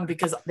something wrong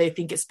because they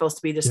think it's supposed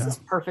to be this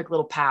perfect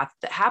little path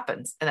that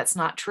happens. And that's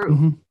not true.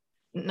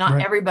 Mm-hmm. Not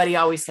everybody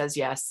always says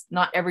yes.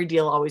 Not every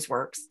deal always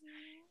works.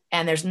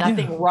 And there's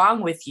nothing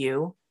wrong with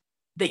you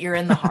that you're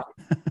in the heart.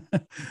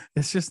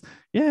 It's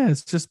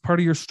just part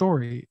of your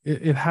story.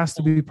 It has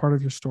to be part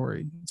of your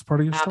story. It's part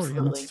of your story,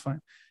 and that's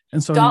fine.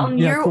 And so,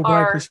 Dalton,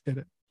 I appreciate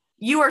it.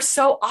 You are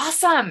so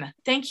awesome.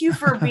 Thank you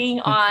for being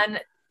on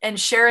and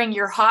sharing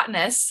your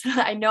hotness.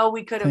 I know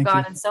we could have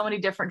gone in so many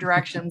different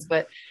directions,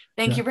 but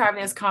thank you for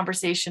having this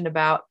conversation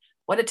about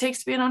what it takes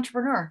to be an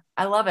entrepreneur.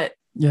 I love it.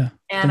 Yeah.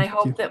 And I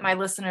hope that my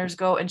listeners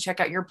go and check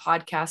out your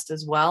podcast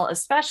as well,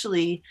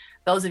 especially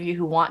those of you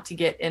who want to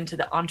get into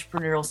the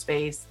entrepreneurial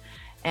space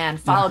and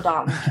follow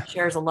Dalton. He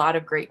shares a lot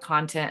of great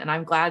content, and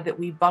I'm glad that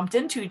we bumped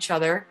into each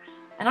other.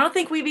 And I don't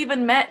think we've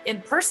even met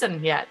in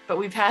person yet, but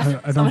we've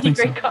had so many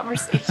great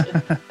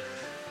conversations.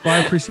 Well,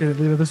 I appreciate it,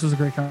 Lita. This was a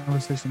great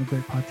conversation, a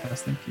great podcast.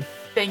 Thank you.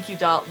 Thank you,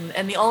 Dalton.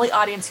 And the only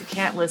audience who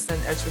can't listen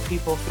is for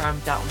people from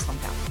Dalton's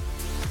hometown.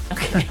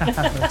 Okay.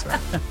 That's right.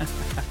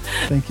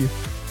 Thank you.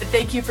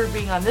 Thank you for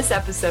being on this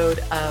episode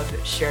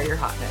of Share Your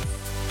Hotness.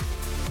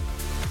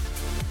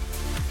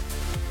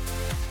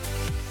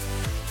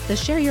 The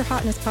Share Your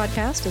Hotness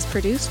podcast is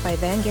produced by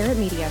Van Garrett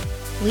Media.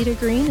 Lita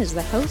Green is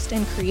the host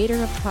and creator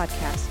of the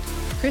podcast.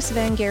 Chris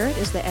Van Garrett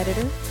is the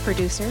editor,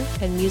 producer,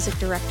 and music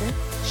director.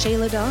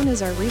 Shayla Dawn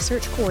is our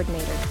research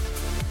coordinator.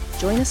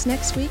 Join us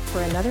next week for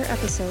another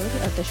episode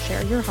of the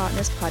Share Your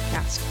Hotness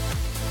podcast.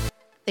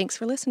 Thanks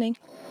for listening.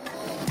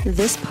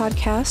 This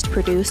podcast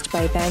produced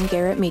by Van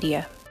Garrett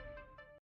Media.